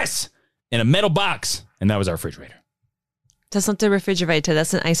block of ice in a metal box, and that was our refrigerator. That's not the refrigerator.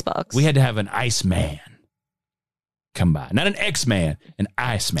 That's an ice box. We had to have an ice man come by. Not an X-Man, an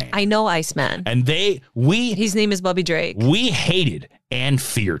Iceman. I know Iceman. And his name is Bobby Drake. We hated and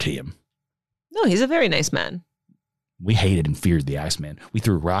feared him. No, he's a very nice man. We hated and feared the Iceman. We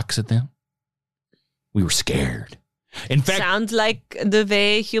threw rocks at them. We were scared. In fact, sounds like the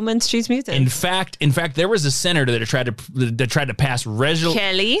way humans treat mutants. In fact, there was a senator that tried to pass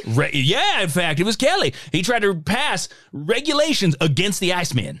Kelly? In fact, it was Kelly. He tried to pass regulations against the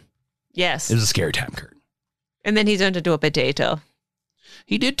Iceman. Yes. It was a scary time, Kurt. And then he turned into a potato.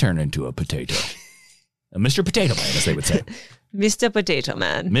 He did turn into a potato. A Mr. Potato Man, as they would say. Mr. Potato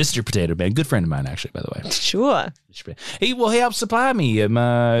Man. Mr. Potato Man. Good friend of mine, actually, by the way. Sure. He helped supply me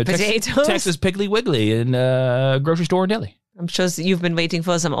potatoes? Texas Piggly Wiggly in grocery store and deli. I'm sure you've been waiting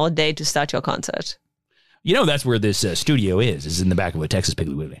for them all day to start your concert. You know that's where this studio is in the back of a Texas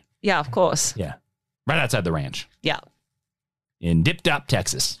Piggly Wiggly. Yeah, of course. Yeah. Right outside the ranch. Yeah. In Dip Top,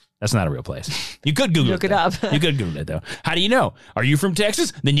 Texas. That's not a real place. You could Google Look it up. You could Google it, though. How do you know? Are you from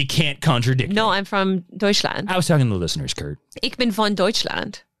Texas? Then you can't contradict me. No, I'm from Deutschland. I was talking to the listeners, Kurt. Ich bin von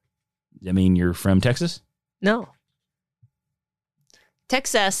Deutschland. I mean, you're from Texas? No.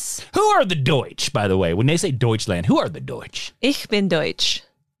 Texas. Who are the Deutsch, by the way? When they say Deutschland, who are the Deutsch? Ich bin Deutsch.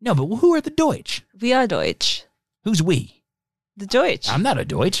 No, but who are the Deutsch? We are Deutsch. Who's we? The Deutsch. I'm not a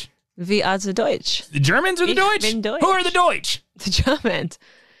Deutsch. We are the Deutsch. The Germans are the Deutsch? Bin Deutsch. Who are the Deutsch? The Germans.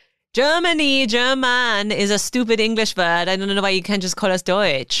 German is a stupid English word. I don't know why you can't just call us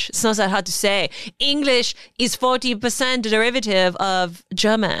Deutsch. It's not that hard to say. English is 40% derivative of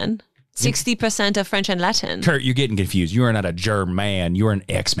German, 60% of French and Latin. Kurt, you're getting confused. You are not a German. You're an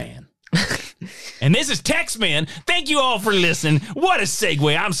X-Man. And this is Tex-Man. Thank you all for listening. What a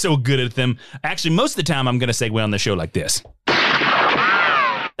segue. I'm so good at them. Actually, most of the time, I'm going to segue on the show like this.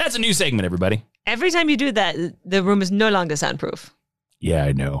 That's a new segment, everybody. Every time you do that, the room is no longer soundproof. Yeah,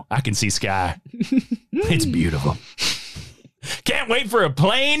 I know. I can see sky. It's beautiful. Can't wait for a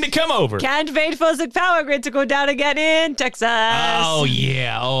plane to come over. Can't wait for the power grid to go down again in Texas. Oh,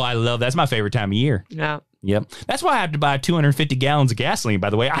 yeah. Oh, I love that. That's my favorite time of year. Yeah. Yep. That's why I have to buy 250 gallons of gasoline,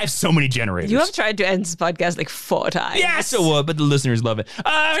 by the way. I have so many generators. You have tried to end this podcast like 4 times. Yeah, so what? But the listeners love it.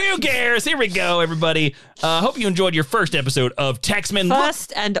 Who cares? Here we go, everybody. Hope you enjoyed your first episode of Texman.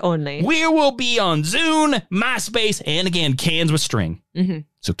 First and only. We will be on Zune, MySpace, and again, Cans with String. Mm-hmm.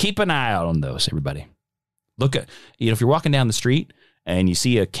 So keep an eye out on those, everybody. Look at, if you're walking down the street and you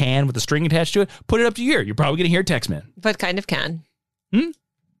see a can with a string attached to it, put it up to your ear. You're probably going to hear Texman. But kind of can. Hmm?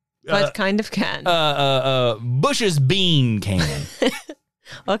 But kind of can. Bush's bean can.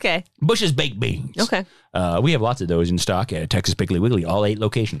 Okay. Bush's Baked Beans. Okay. We have lots of those in stock at Texas Piggly Wiggly, all 8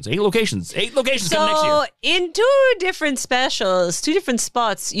 locations. 8 locations coming next year. So in 2 different specials, 2 different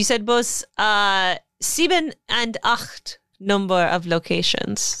spots, you said both 7 and 8 number of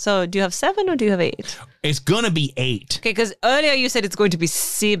locations. So do you have 7 or do you have 8? It's going to be 8. Okay, because earlier you said it's going to be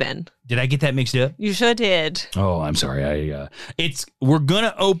 7. Did I get that mixed up? You sure did. Oh, I'm sorry. We're going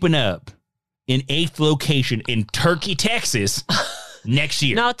to open up an 8th location in Turkey, Texas next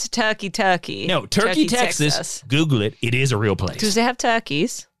year. Not Turkey. No, Turkey, Texas. Google it. It is a real place. Do they have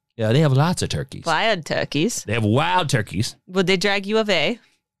turkeys? Yeah, they have lots of turkeys. Wild turkeys. They have wild turkeys. Would they drag you away?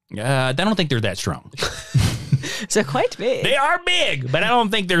 I don't think they're that strong. They're quite big. They are big, but I don't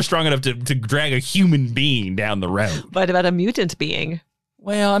think they're strong enough to drag a human being down the road. What about a mutant being?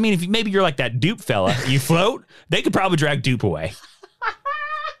 Well, I mean, if maybe you're like that dupe fella, you float, they could probably drag dupe away.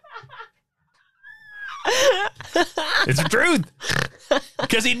 It's the truth.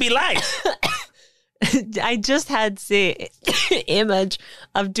 Because he'd be light. I just had the image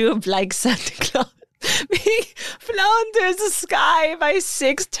of Dupe like Santa Claus being flown through the sky by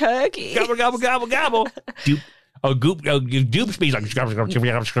 6 turkeys. Gobble, gobble, gobble, gobble. Dupe. Dupe speaks like...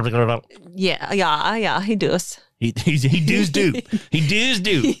 Yeah, he does. He does dupe. He does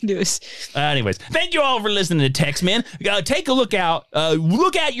dupe. He does. Anyways, thank you all for listening to Text Men. Take a look out.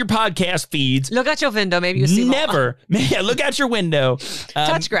 Look at your podcast feeds. Look out your window. Maybe you see more. Yeah, look out your window.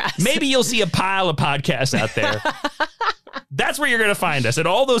 Touch grass. Maybe you'll see a pile of podcasts out there. That's where you're going to find us. At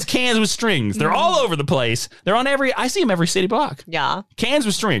all those cans with strings. They're all over the place. They're on I see them every city block. Yeah. Cans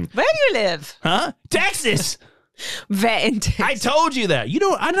with string. Where do you live? Huh? Texas. Texas. I told you that.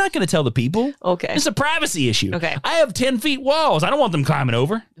 I'm not going to tell the people. Okay. It's a privacy issue. Okay. I have 10 feet walls. I don't want them climbing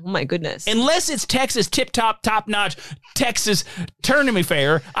over. Oh my goodness. Unless it's Texas top-notch Texas tournament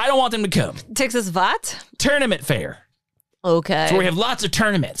fair, I don't want them to come. Texas what? Tournament fair. Okay. So we have lots of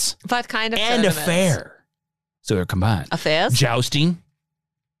tournaments. What kind of and tournaments? A fair. So they're combined. Affairs? Jousting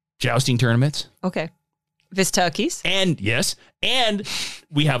tournaments. Okay. With turkeys? And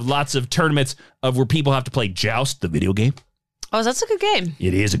we have lots of tournaments of where people have to play Joust, the video game. Oh, that's a good game.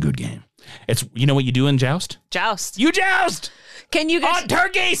 It is a good game. It's, you know what you do in Joust? Joust. You joust! Can you get on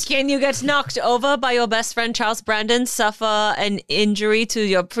turkeys? Can you get knocked over by your best friend Charles Brandon, suffer an injury to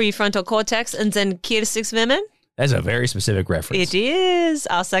your prefrontal cortex, and then kill 6 women? That's a very specific reference. It is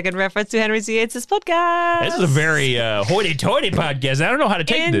our second reference to Henry C. Yates' podcast. This is a very hoity-toity podcast. I don't know how to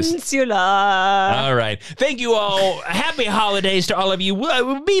take this. Insular. All right. Thank you all. Happy holidays to all of you.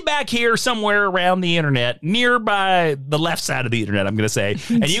 We'll be back here somewhere around the internet, nearby the left side of the internet, I'm going to say.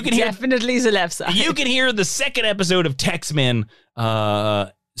 And you can hear definitely the left side. You can hear the second episode of Text Men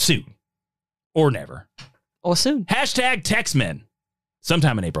soon. Or never. Or soon. Hashtag Text Men.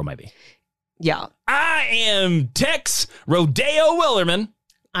 Sometime in April, maybe. Yeah. I am Tex Rodeo Willerman.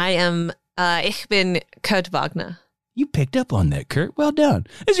 I am, ich bin Kurt Wagner. You picked up on that, Kurt. Well done.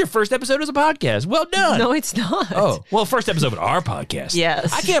 This is your first episode as a podcast. Well done. No, it's not. Oh, well, first episode of our podcast.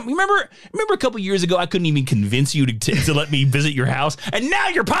 Yes. I can't remember a couple years ago, I couldn't even convince you to let me visit your house. And now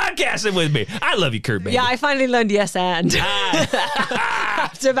you're podcasting with me. I love you, Kurt, baby. Yeah, I finally learned yes and.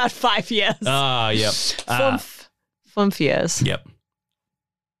 After about 5 years. Yep. 5 years. Yep.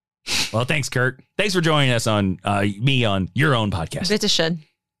 Well, thanks, Kurt. Thanks for joining us on me on your own podcast. Bitteschön.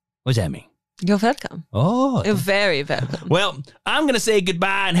 What does that mean? You're welcome. Oh. You're very welcome. Well, I'm going to say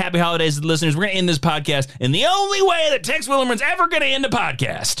goodbye and happy holidays to the listeners. We're going to end this podcast in the only way that Tex Willerman's ever going to end a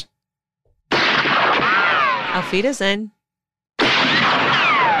podcast. Auf Wiedersehen.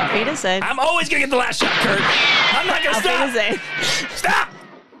 Auf Wiedersehen. I'm always going to get the last shot, Kurt. I'm not going to stop. Auf Wiedersehen. Stop.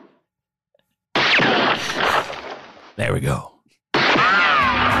 There we go.